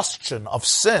combustion of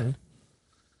sin.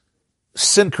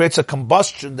 Sin creates a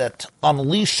combustion that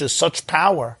unleashes such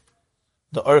power,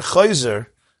 the Ur Chayzer,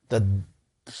 that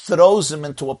throws him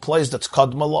into a place that's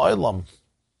Kadma L'Olam.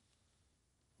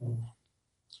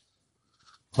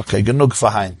 Okay, genug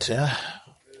verheint, yeah?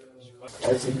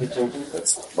 I think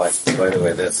that's, by the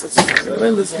way, that's a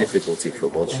tremendous difficulty for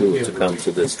Balshuv to come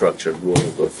to the structured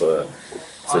world of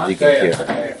Tzaddikim here.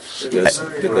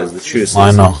 Because the truth is, I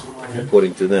know.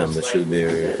 according to them, that should be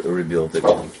rebuilt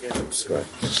again from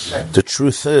scratch. The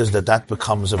truth is that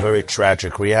becomes a very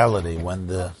tragic reality when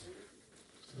the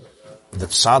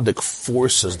tzaddik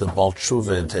forces the Baal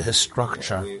Tshuva into his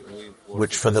structure,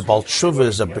 which for the Baal Tshuva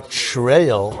is a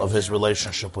betrayal of his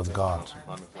relationship with God.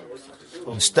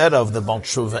 Instead of the Baal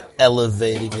Tshuva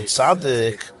elevating the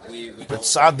tzaddik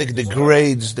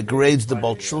degrades the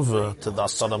Baal Tshuva to the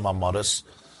Asaram Amaris,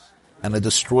 and it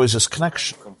destroys his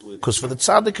connection. Because for the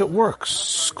tzaddik it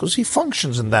works, because he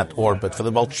functions in that orbit. For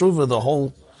the Baal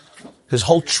Tshuva, his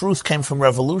whole truth came from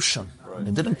revolution.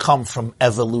 It didn't come from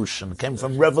evolution. It came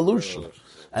from revolution.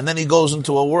 And then he goes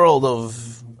into a world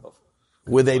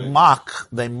where they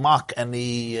mock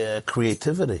any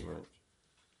creativity.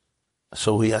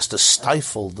 So he has to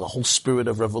stifle the whole spirit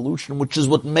of revolution, which is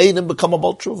what made him become a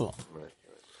Baal Tshuva. Right.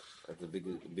 The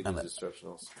biggest destruction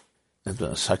also.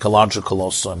 Psychological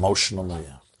also, emotionally.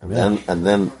 And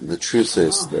then the truth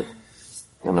is that,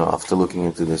 after looking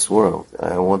into this world,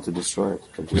 I want to destroy it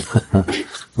completely.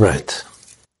 Right.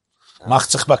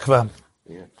 Macht sich bequem.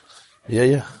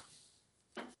 Ja.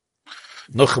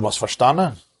 Noch was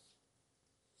verstanden?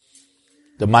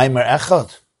 Der Maimer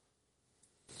Echad.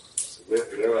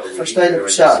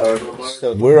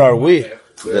 Where are we?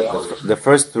 The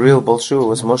first real Baal Tshuva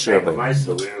was Moshe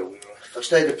Rabbeinu.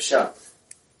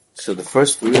 So the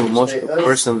first real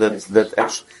person that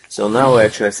actually. So now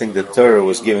actually I think the Torah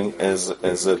was given as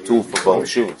a tool for Baal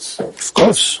Tshuva. Of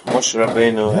course. Moshe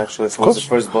Rabbeinu actually was the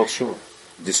first Baal Tshuva.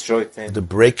 Destroyed 10. The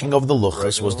breaking of the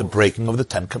Luchas was the breaking of the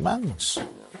 10 Commandments.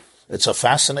 It's a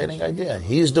fascinating idea.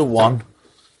 He's the one.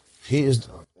 You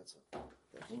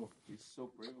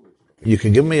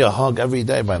can give me a hug every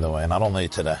day, by the way, not only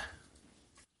today.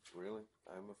 Really?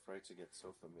 I'm afraid to get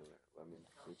so familiar.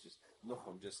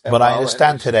 But I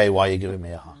understand today why you're giving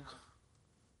me a hug.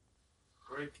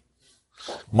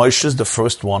 Moshe is the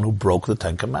first one who broke the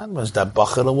 10 Commandments. That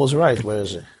Bachara was right. Where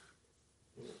is he?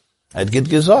 I'd get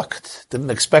gesagt.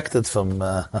 Didn't expect it from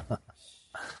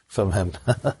him.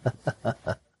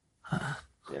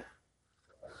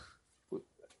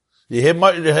 You hear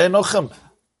Nochem?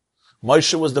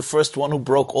 Moshe was the first one who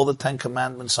broke all the 10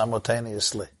 Commandments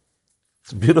simultaneously.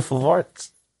 It's a beautiful word.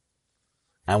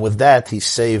 And with that, he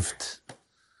saved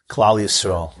Klal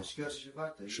Yisrael.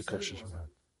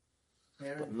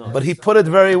 But he put it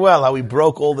very well, how he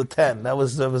broke all the 10. That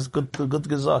was good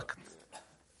gesagt.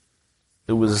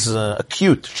 It was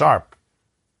acute, sharp.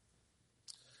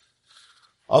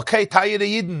 Okay, Tayir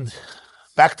Yidden.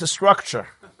 Back to structure.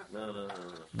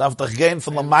 Darf doch gehen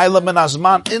von der Meile men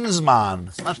Azman in Zman.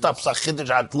 Es ist nicht ab so Chiddisch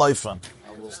antläufen.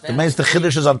 Du meinst, der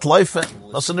Chiddisch ist antläufen?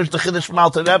 Das ist nicht der Chiddisch von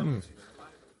Alter Rebben.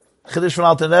 Chiddisch von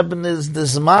Alter Rebben ist der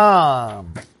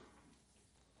Zman.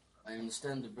 I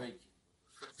understand the break.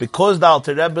 Because the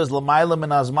Alter Rebbe's L'Meile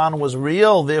men Azman was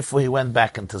real, therefore he went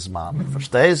back into Zman.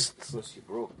 Verstehst?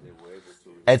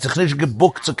 Hat sich nicht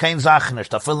gebuckt zu kein Sachen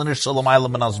nicht. Da füllen nicht zu L'Meile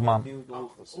men Azman.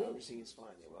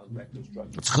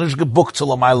 Hat sich nicht gebuckt zu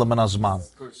L'Meile men Azman.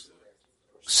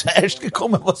 Ist echt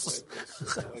gekommen, was?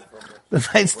 Du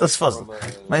meinst das was?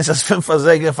 Meinst das 5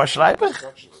 Versäge verschreiben?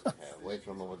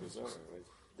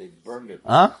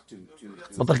 Ah?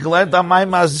 Und ich gelernt an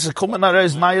meinem, als es kommen nach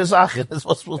Reis neue Sachen. Das ist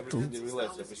was wir tun.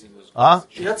 Ah?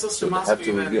 Jetzt hast du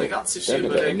Maske über die ganze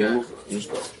Schiebe.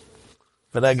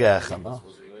 Verreggen, no?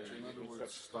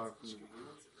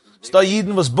 Sta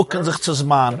Jiden was bucken sich zu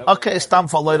Zman. Okay, es tam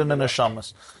verloren in der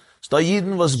Shammes. Sta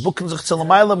Jiden was bucken sich zu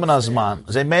L'Meile men Azman.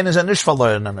 Sie meinen, sie nicht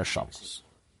verloren in der Shammes.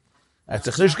 Hat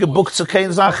sich nicht gebuckt zu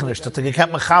kein Sachen nicht. Hat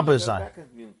gekannt Mechaber sein.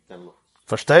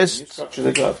 Verstehst?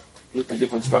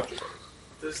 Different structure.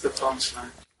 This is the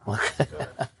punchline. Okay.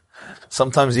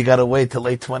 Sometimes you gotta wait till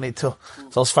 8:22.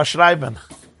 So es verschreiben.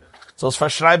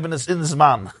 Ist in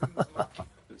Zman.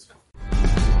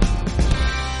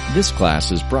 This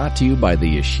class is brought to you by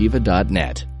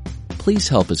theyeshiva.net. Please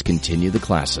help us continue the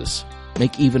classes.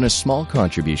 Make even a small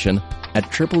contribution at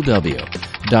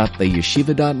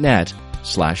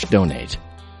www.theyeshiva.net/donate.